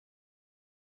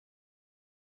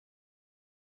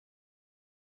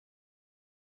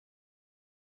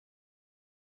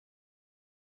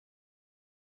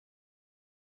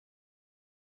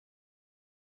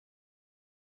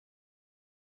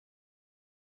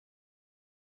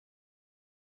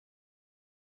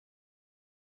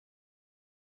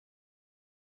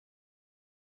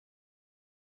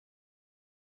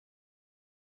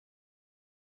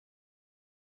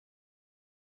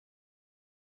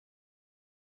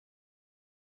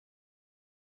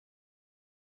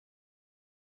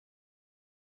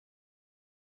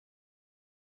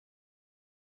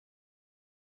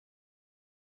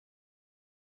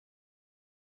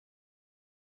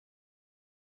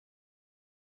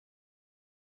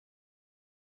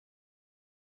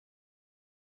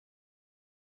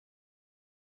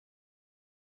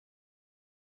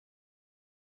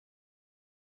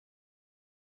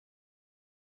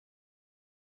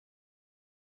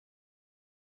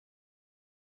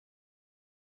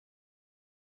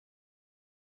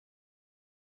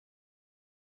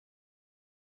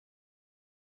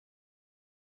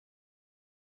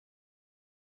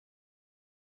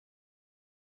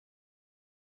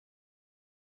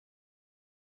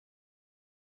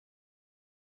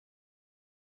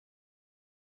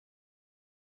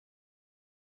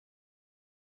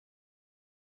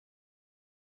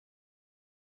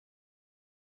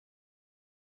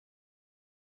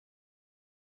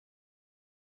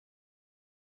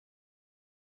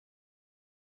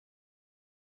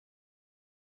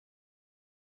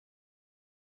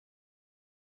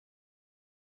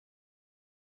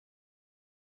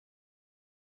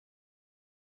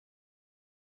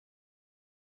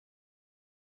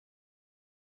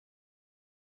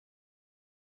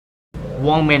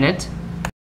 1 minute.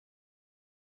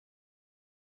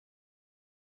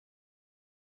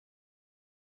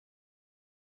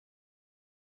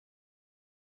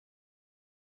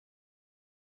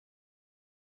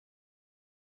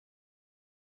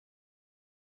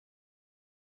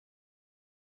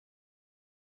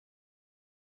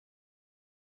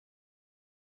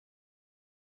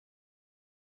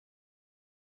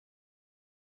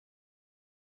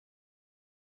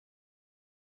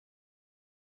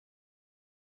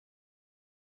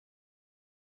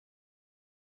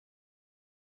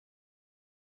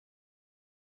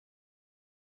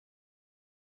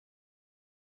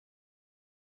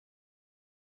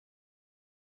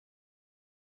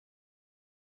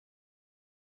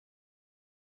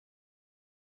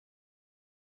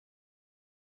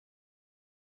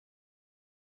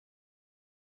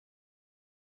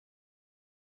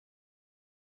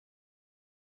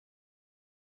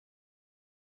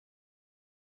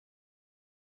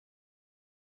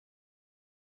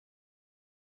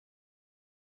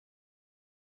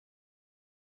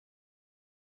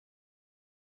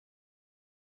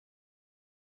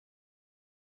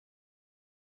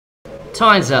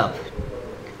 Time's up.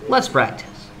 Let's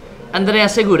practice. Andrea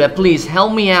Segura, please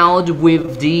help me out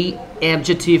with the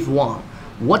adjective one.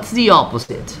 What's the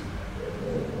opposite?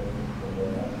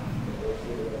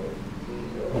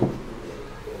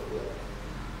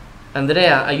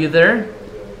 Andrea, are you there?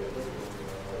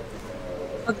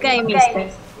 Okay,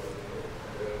 mister.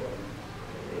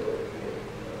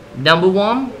 Number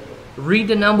one, read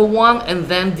the number one and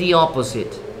then the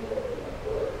opposite.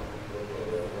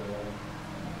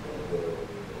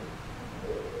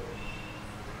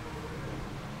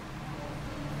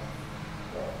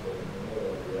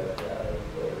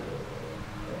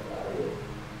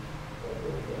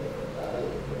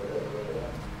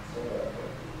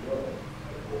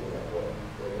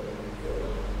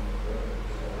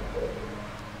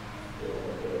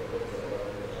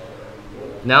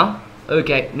 No?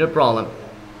 Okay, no problem.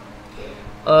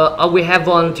 We have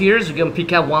volunteers. You can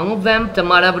pick up one of them.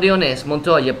 Tamara Briones,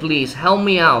 Montoya, please help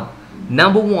me out.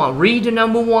 Number one, read the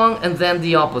number one and then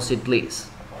the opposite, please.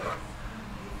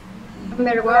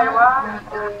 Number one,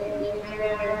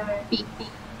 B.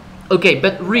 Okay,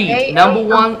 but read. Number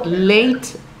one,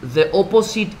 late. The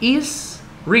opposite is?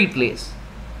 Read, please.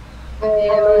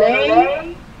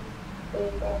 Late,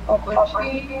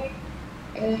 opposite,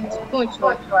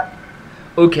 punctual.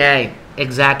 Okay,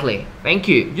 exactly. Thank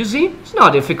you. You see, it's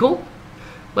not difficult.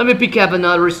 Let me pick up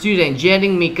another student.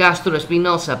 Jeremy Castro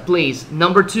Espinosa, please.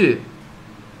 Number two.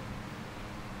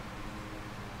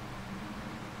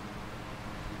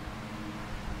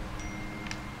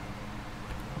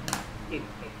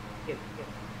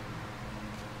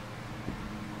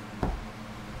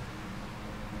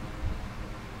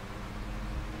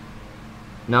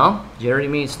 No?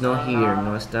 Jeremy is not here.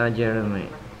 No está Jeremy.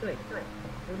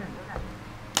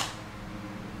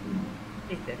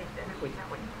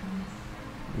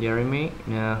 Jeremy,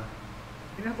 no.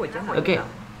 Okay.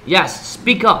 Yes,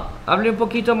 speak up. Hable un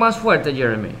poquito más fuerte,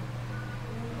 Jeremy.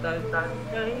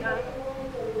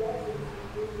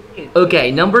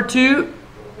 Okay, number two,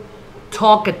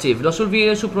 talkative. No se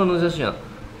olvide su pronunciación.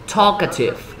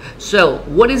 Talkative. So,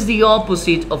 what is the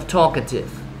opposite of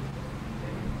talkative?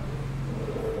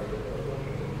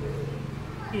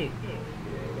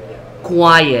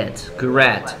 Quiet.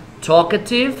 Correct.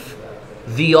 Talkative.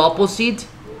 The opposite,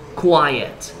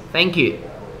 quiet. Thank you.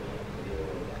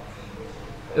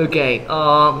 Okay,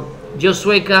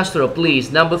 Josue Castro,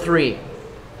 please. Number three.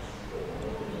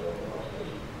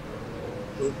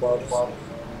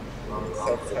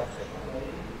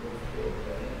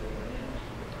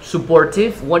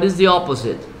 Supportive. What is the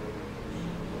opposite?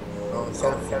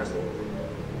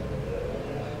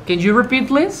 Can you repeat,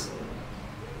 please?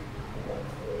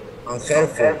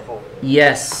 Unhelpful.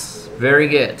 Yes, very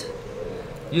good.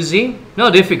 You see?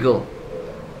 Not difficult.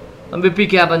 Let me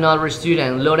pick up another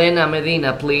student. Lorena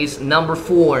Medina, please. Number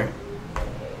four.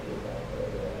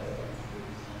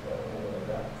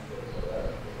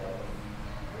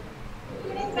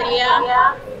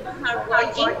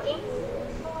 Hardworking.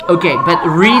 Okay, but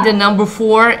read the number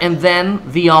four and then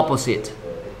the opposite.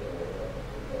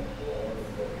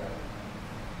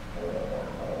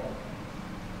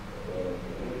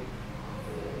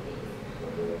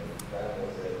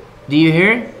 Do you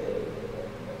hear?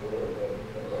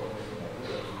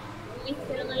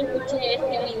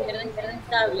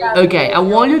 Okay, I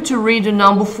want you to read the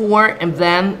number four and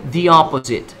then the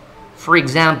opposite. For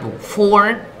example,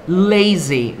 four,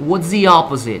 lazy. What's the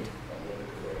opposite?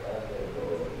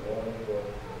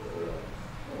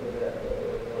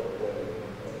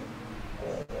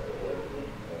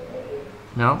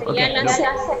 No? Sería Okay. la No. C.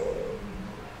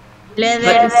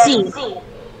 Letter C.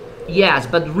 Yes,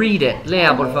 but read it.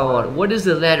 Lea, por favor. What is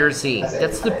the letter C?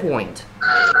 That's the point.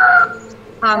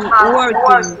 Working.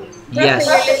 Profe, Yes.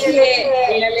 yo le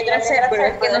dije la letra C, pero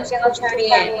es que no se escucha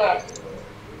bien.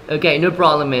 Okay, no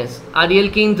problem, miss. Ariel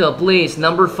Quinto, please.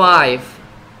 Number 5.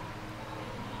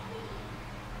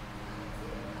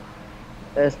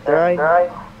 Strike.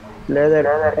 Letter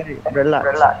A.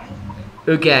 Relax.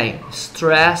 Okay,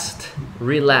 stressed,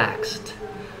 relaxed.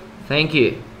 Thank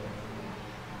you.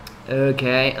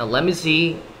 Okay, let me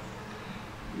see.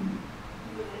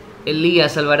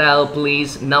 Elias Alvarado,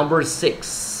 please. Number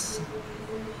 6.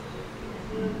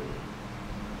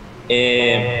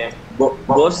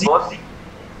 Bossy.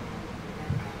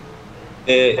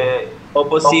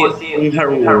 Opposite in her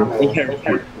room.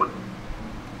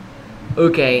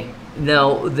 Okay,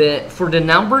 now for the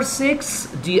number 6,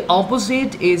 the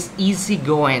opposite is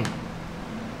easygoing.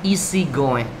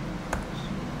 Easygoing.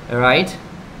 All right?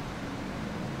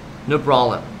 No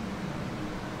problem.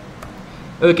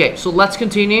 Okay, so let's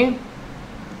continue.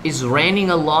 It's raining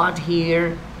a lot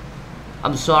here.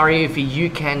 I'm sorry if you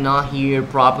cannot hear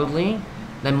properly.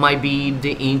 That might be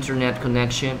the internet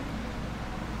connection.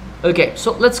 Okay,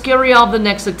 so let's carry out the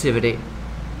next activity.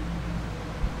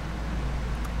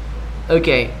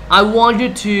 Okay, I want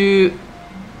you to...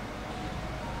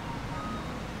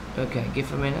 Okay,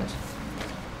 give a minute.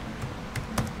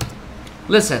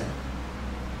 Listen.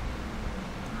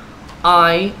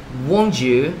 I want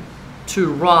you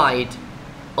to write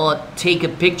or take a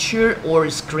picture or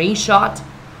screenshot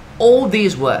all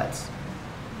these words.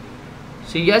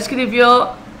 Si ya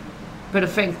escribió,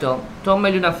 perfecto,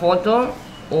 tómele una foto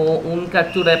o una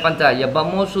captura de pantalla.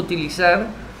 Vamos a utilizar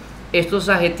estos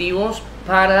adjetivos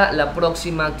para la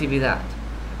próxima actividad.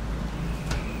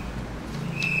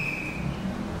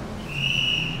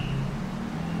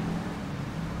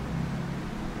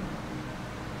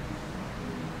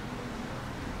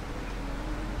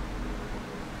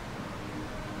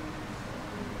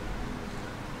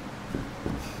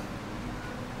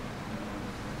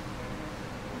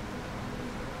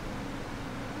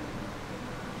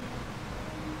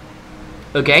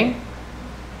 Okay,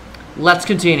 let's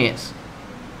continue.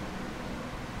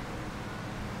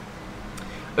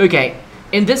 Okay,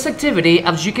 in this activity,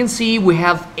 as you can see, we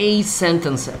have 8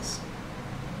 sentences.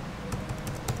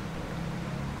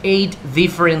 8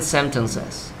 different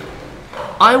sentences.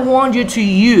 I want you to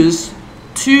use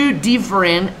 2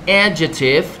 different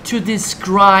adjectives to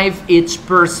describe each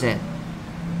person.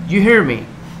 You hear me?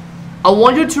 I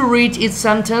want you to read each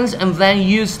sentence and then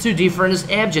use 2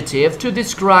 different adjectives to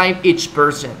describe each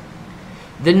person.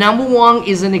 The number 1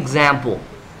 is an example.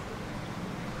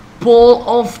 Paul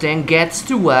often gets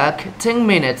to work 10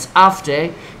 minutes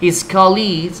after his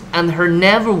colleagues and her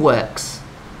never works.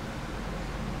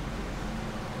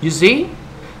 You see?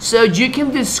 So you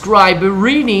can describe a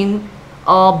reading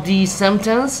of the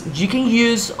sentence. You can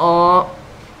use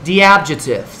the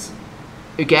adjectives.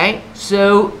 Okay?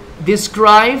 So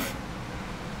describe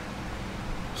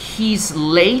he's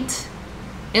late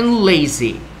and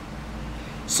lazy.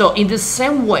 So in the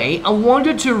same way, I want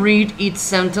you to read each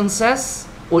sentence,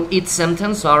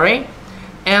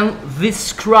 and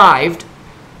described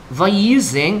by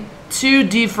using 2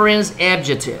 different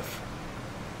adjectives.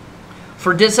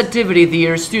 For this activity,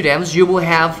 dear students, you will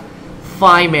have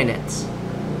 5 minutes.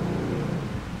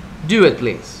 Do it,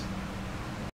 please.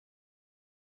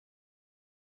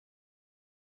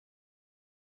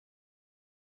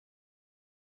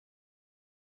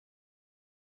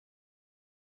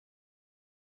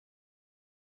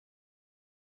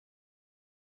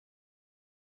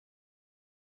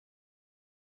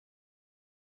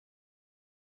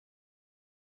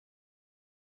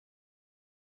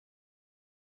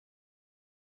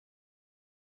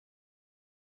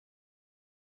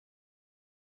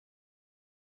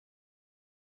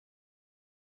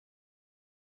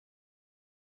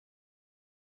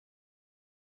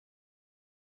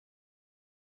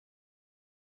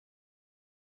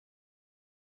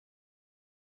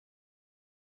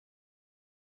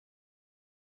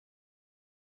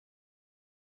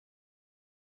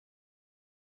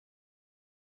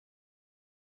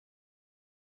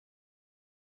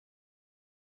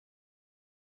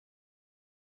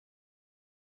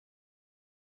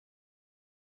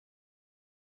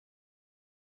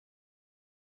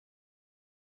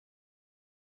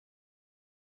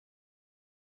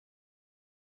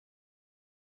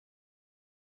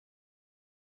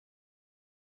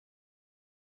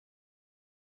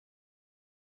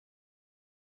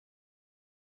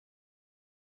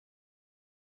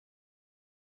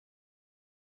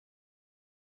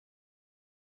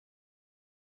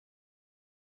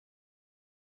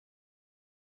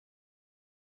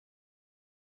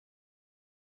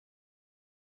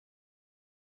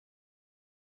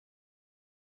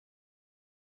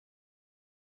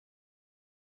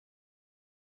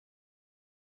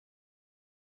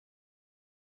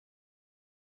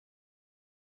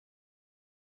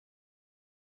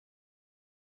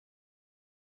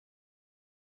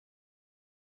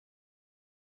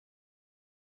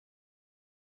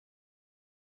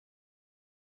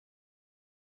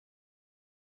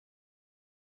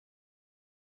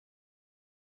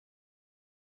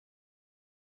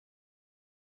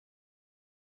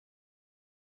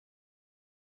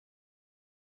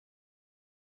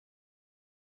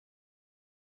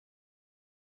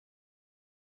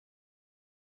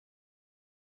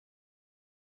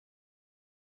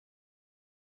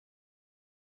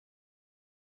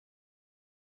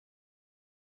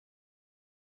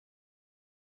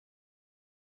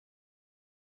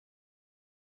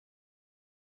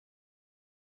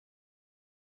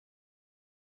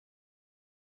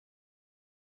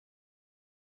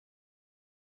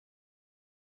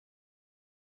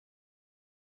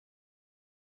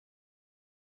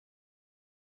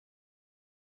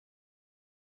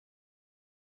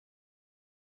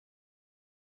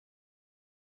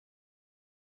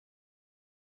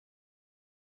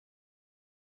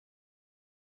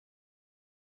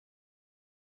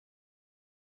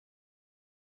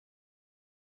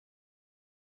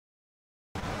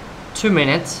 2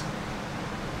 minutes.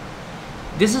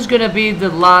 This is gonna be the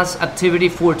last activity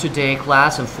for today,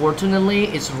 class. Unfortunately,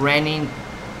 it's raining.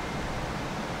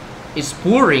 It's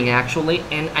pouring actually,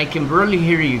 and I can barely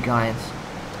hear you guys.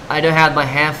 I don't have my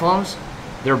headphones.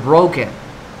 They're broken.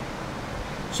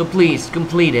 So please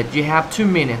complete it. You have 2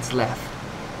 minutes left.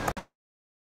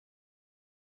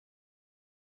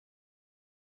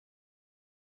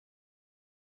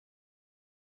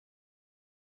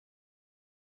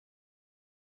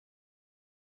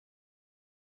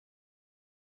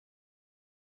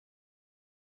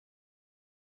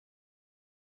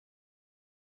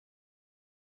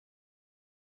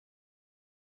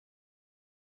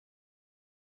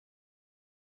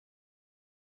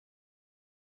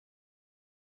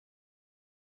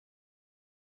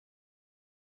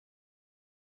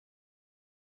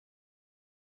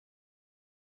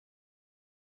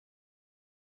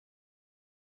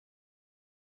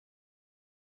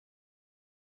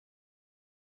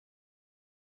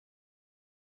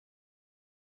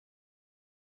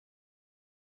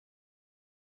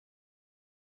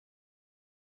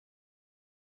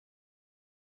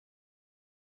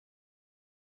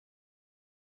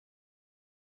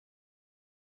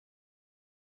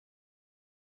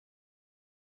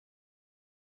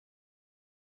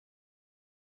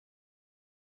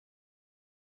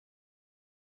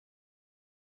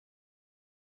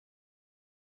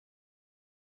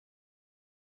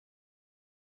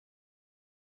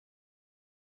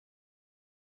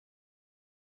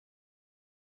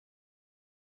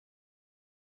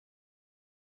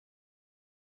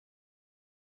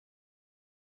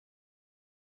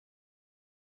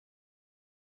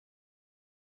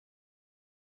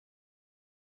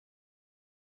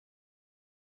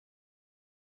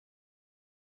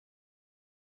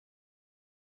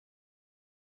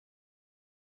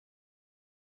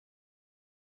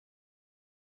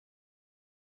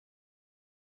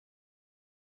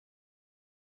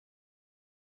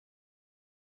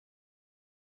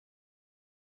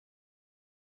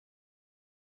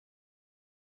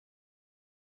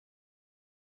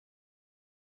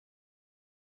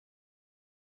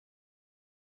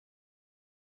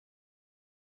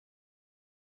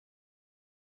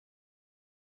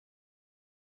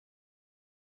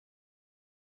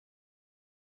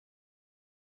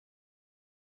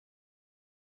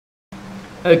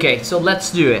 Okay, so let's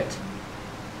do it.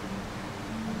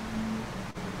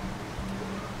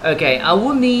 Okay, I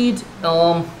will need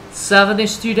 70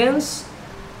 students.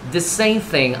 The same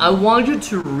thing. I want you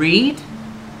to read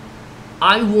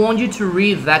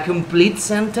that complete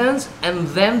sentence and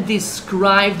then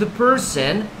describe the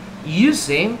person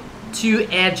using 2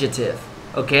 adjectives.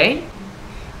 Okay?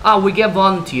 We get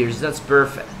volunteers. That's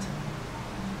perfect.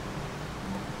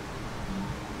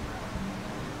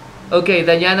 Okay,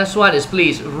 Diana Suarez,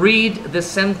 please read the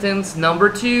sentence number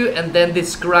 2 and then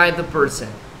describe the person.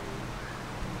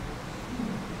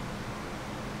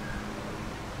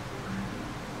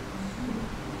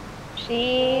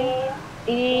 She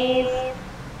is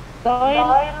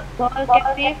talkative,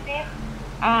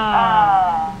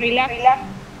 relaxed.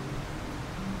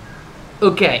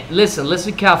 Okay,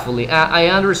 listen carefully. I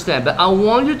understand, but I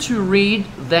want you to read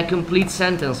the complete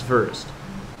sentence first.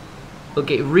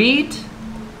 Okay, read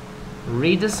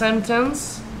the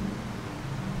sentence.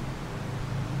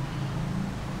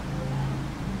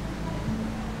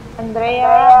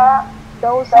 Andrea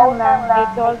doesn't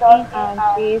like talking and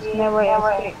she's never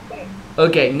asleep.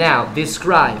 Okay, now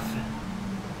describe.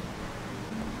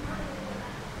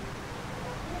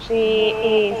 She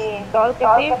is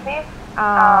talkative,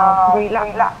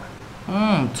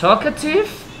 relaxed. Talkative?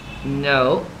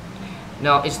 No,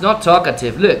 it's not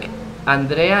talkative. Look,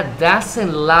 Andrea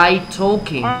doesn't like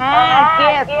talking.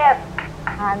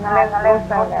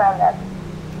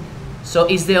 So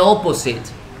it's the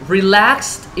opposite.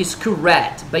 Relaxed is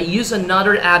correct, but use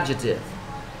another adjective.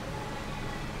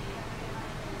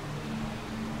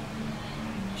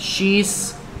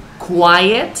 She's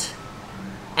quiet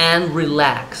and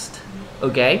relaxed.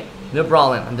 Okay? No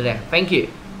problem, Andrea. Thank you.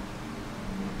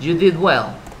 You did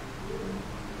well.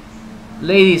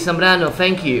 Lady Zambrano,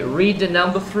 thank you. Read the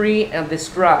number 3 and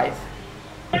describe.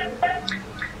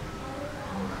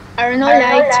 Arnold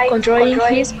likes controlling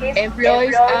his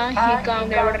employees and he can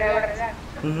never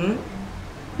relax.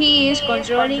 He is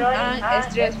controlling and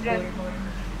stressful.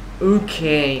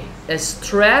 Okay,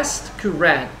 stressed,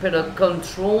 correct, pero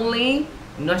controlling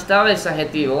no estaba ese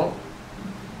adjetivo.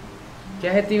 ¿Qué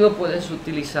adjetivo puedes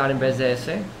utilizar en vez de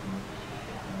ese?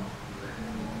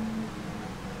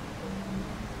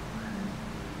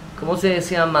 ¿Cómo se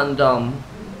decía mandom?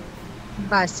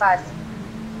 Bus.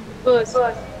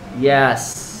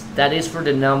 Yes, That is for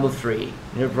the number 3.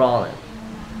 No problem.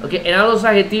 Ok, eran los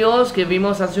adjetivos que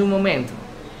vimos hace un momento.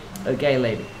 Ok,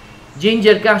 lady.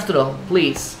 Ginger Castro,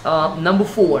 please. Number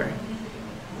 4.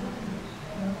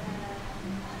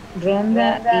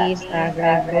 Rhonda is a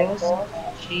great boss.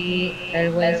 She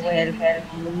always helps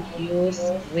you use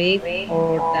weak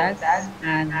or tasks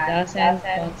and doesn't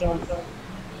control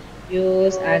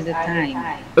use all the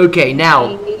time. Okay,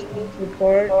 now.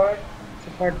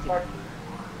 Supportive.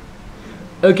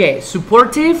 Okay,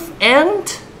 supportive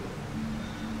and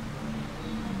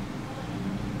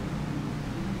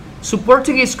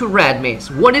supportive is correct, miss.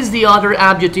 What is the other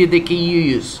adjective that can you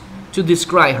use to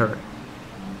describe her?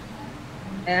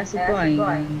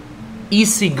 Easygoing.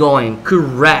 Easygoing,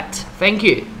 correct. Thank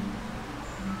you.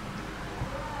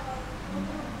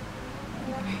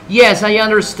 Yes, I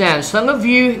understand. Some of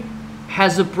you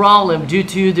has a problem due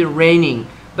to the raining,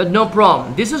 but no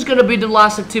problem. This is going to be the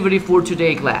last activity for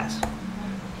today class.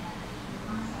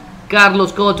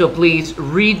 Carlos Cotto, please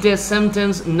read the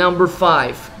sentence number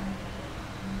 5.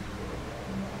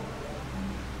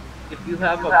 If you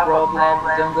have a problem,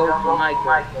 don't go to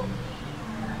Michael.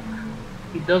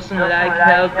 He doesn't like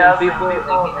helping people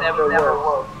and he never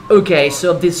works. Okay,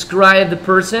 so describe the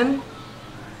person.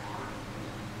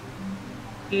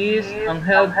 He is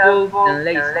unhelpful and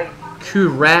lazy.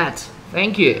 Correct.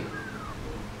 Thank you.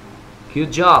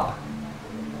 Good job.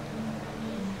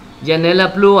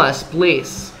 Yanela Pluas,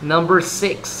 please. Number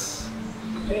 6.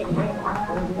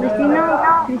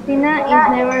 Christina is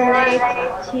never late.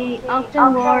 She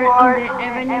often works in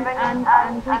the evening and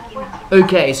weekends.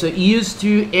 Okay, so use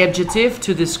 2 adjectives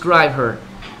to describe her.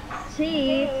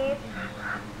 She is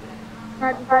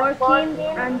hardworking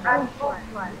and punctual.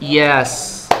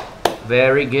 Yes,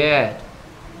 very good.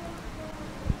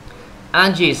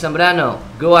 Angie Zambrano,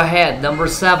 go ahead. Number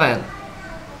 7.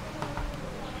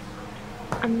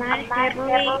 My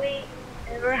family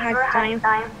never has time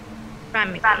for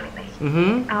family.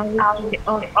 Out in the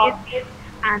office,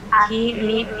 and he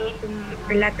needs to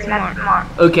relax more.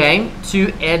 Okay,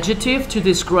 2 adjectives to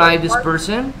describe this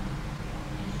person.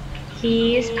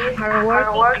 He is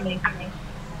hardworking.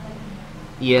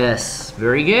 Yes,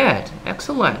 very good.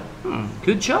 Excellent.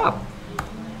 Good job.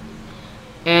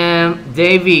 And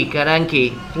Davy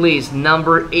Karanki, please,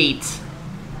 number 8.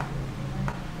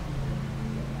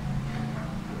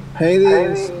 Heidi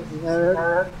is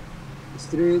never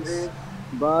streets,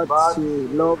 but she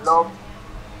loves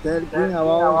telling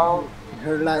about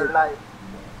her life.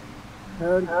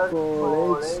 Her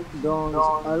colleagues don't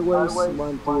always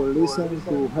want to listen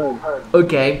to her.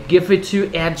 Okay, give it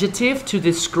 2 adjectives to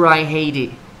describe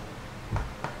Heidi.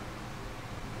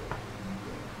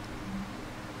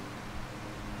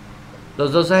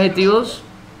 Los 2 adjetivos.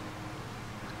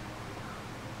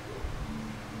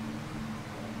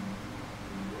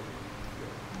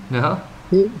 No?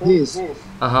 He's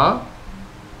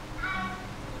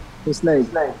He's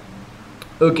late.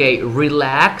 Okay,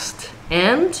 relaxed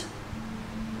and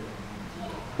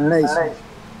lazy.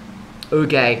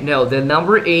 Okay, no, the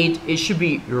number 8, it should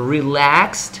be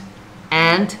relaxed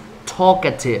and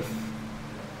talkative.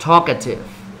 Talkative.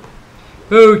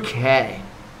 Okay.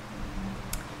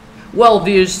 Well,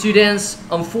 dear students,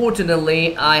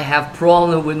 unfortunately, I have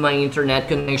problem with my internet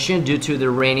connection due to the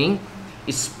raining.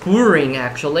 It's pouring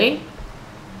actually.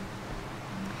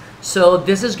 So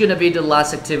this is gonna be the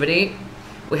last activity.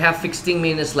 We have 16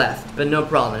 minutes left, but no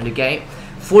problem, okay?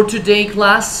 For today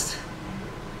class,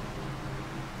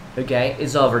 okay,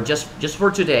 it's over. Just for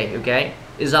today, okay?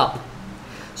 It's up.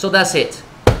 So that's it.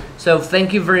 So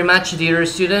thank you very much, dear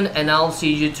student, and I'll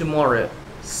see you tomorrow,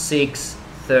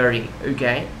 6:30,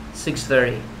 okay?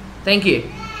 6:30. Thank you.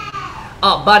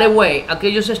 Oh, by the way,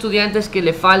 aquellos estudiantes que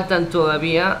le faltan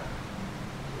todavía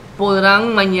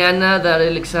podrán mañana dar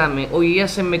el examen. Hoy ya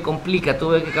se me complica,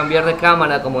 tuve que cambiar de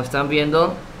cámara, como están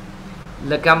viendo.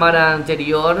 La cámara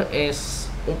anterior es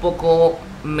un poco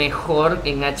mejor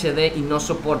en HD y no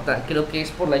soporta, creo que es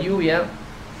por la lluvia,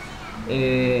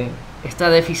 está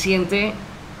deficiente,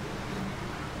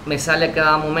 me sale a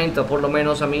cada momento, por lo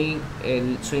menos a mí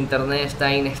su internet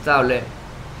está inestable,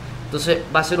 entonces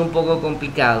va a ser un poco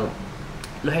complicado.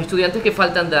 Los estudiantes que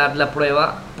faltan dar la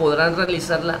prueba podrán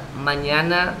realizarla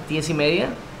mañana 10:30.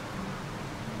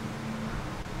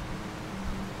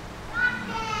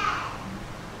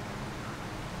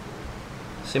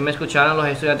 Si me escucharon, los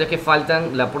estudiantes que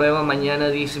faltan la prueba mañana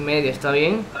 10:30, ¿está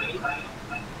bien?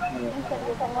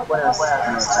 Buenas.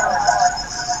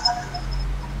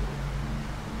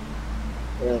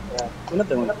 Una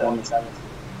pregunta,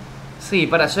 Sí,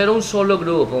 para hacer un solo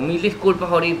grupo. Mil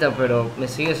disculpas ahorita, pero me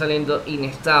sigue saliendo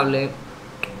inestable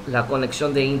la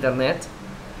conexión de internet.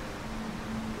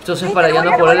 Entonces Entonces, para ya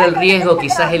no correr el riesgo,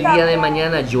 quizás el día de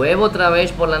mañana llueva otra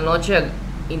vez por la noche,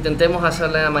 intentemos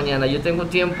hacerla de la mañana. Yo tengo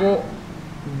tiempo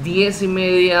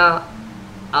 10:30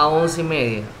 a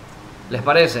 11:30. ¿Les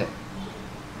parece?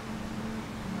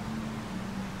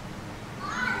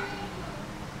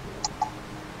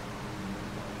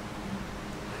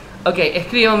 Ok,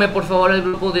 escríbanme por favor al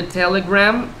grupo de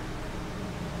Telegram.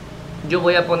 Yo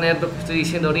voy a poner lo que estoy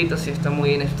diciendo ahorita si está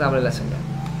muy inestable la señal.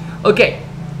 Ok,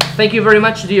 thank you very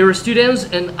much dear students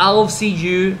and I'll see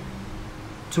you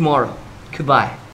tomorrow. Goodbye.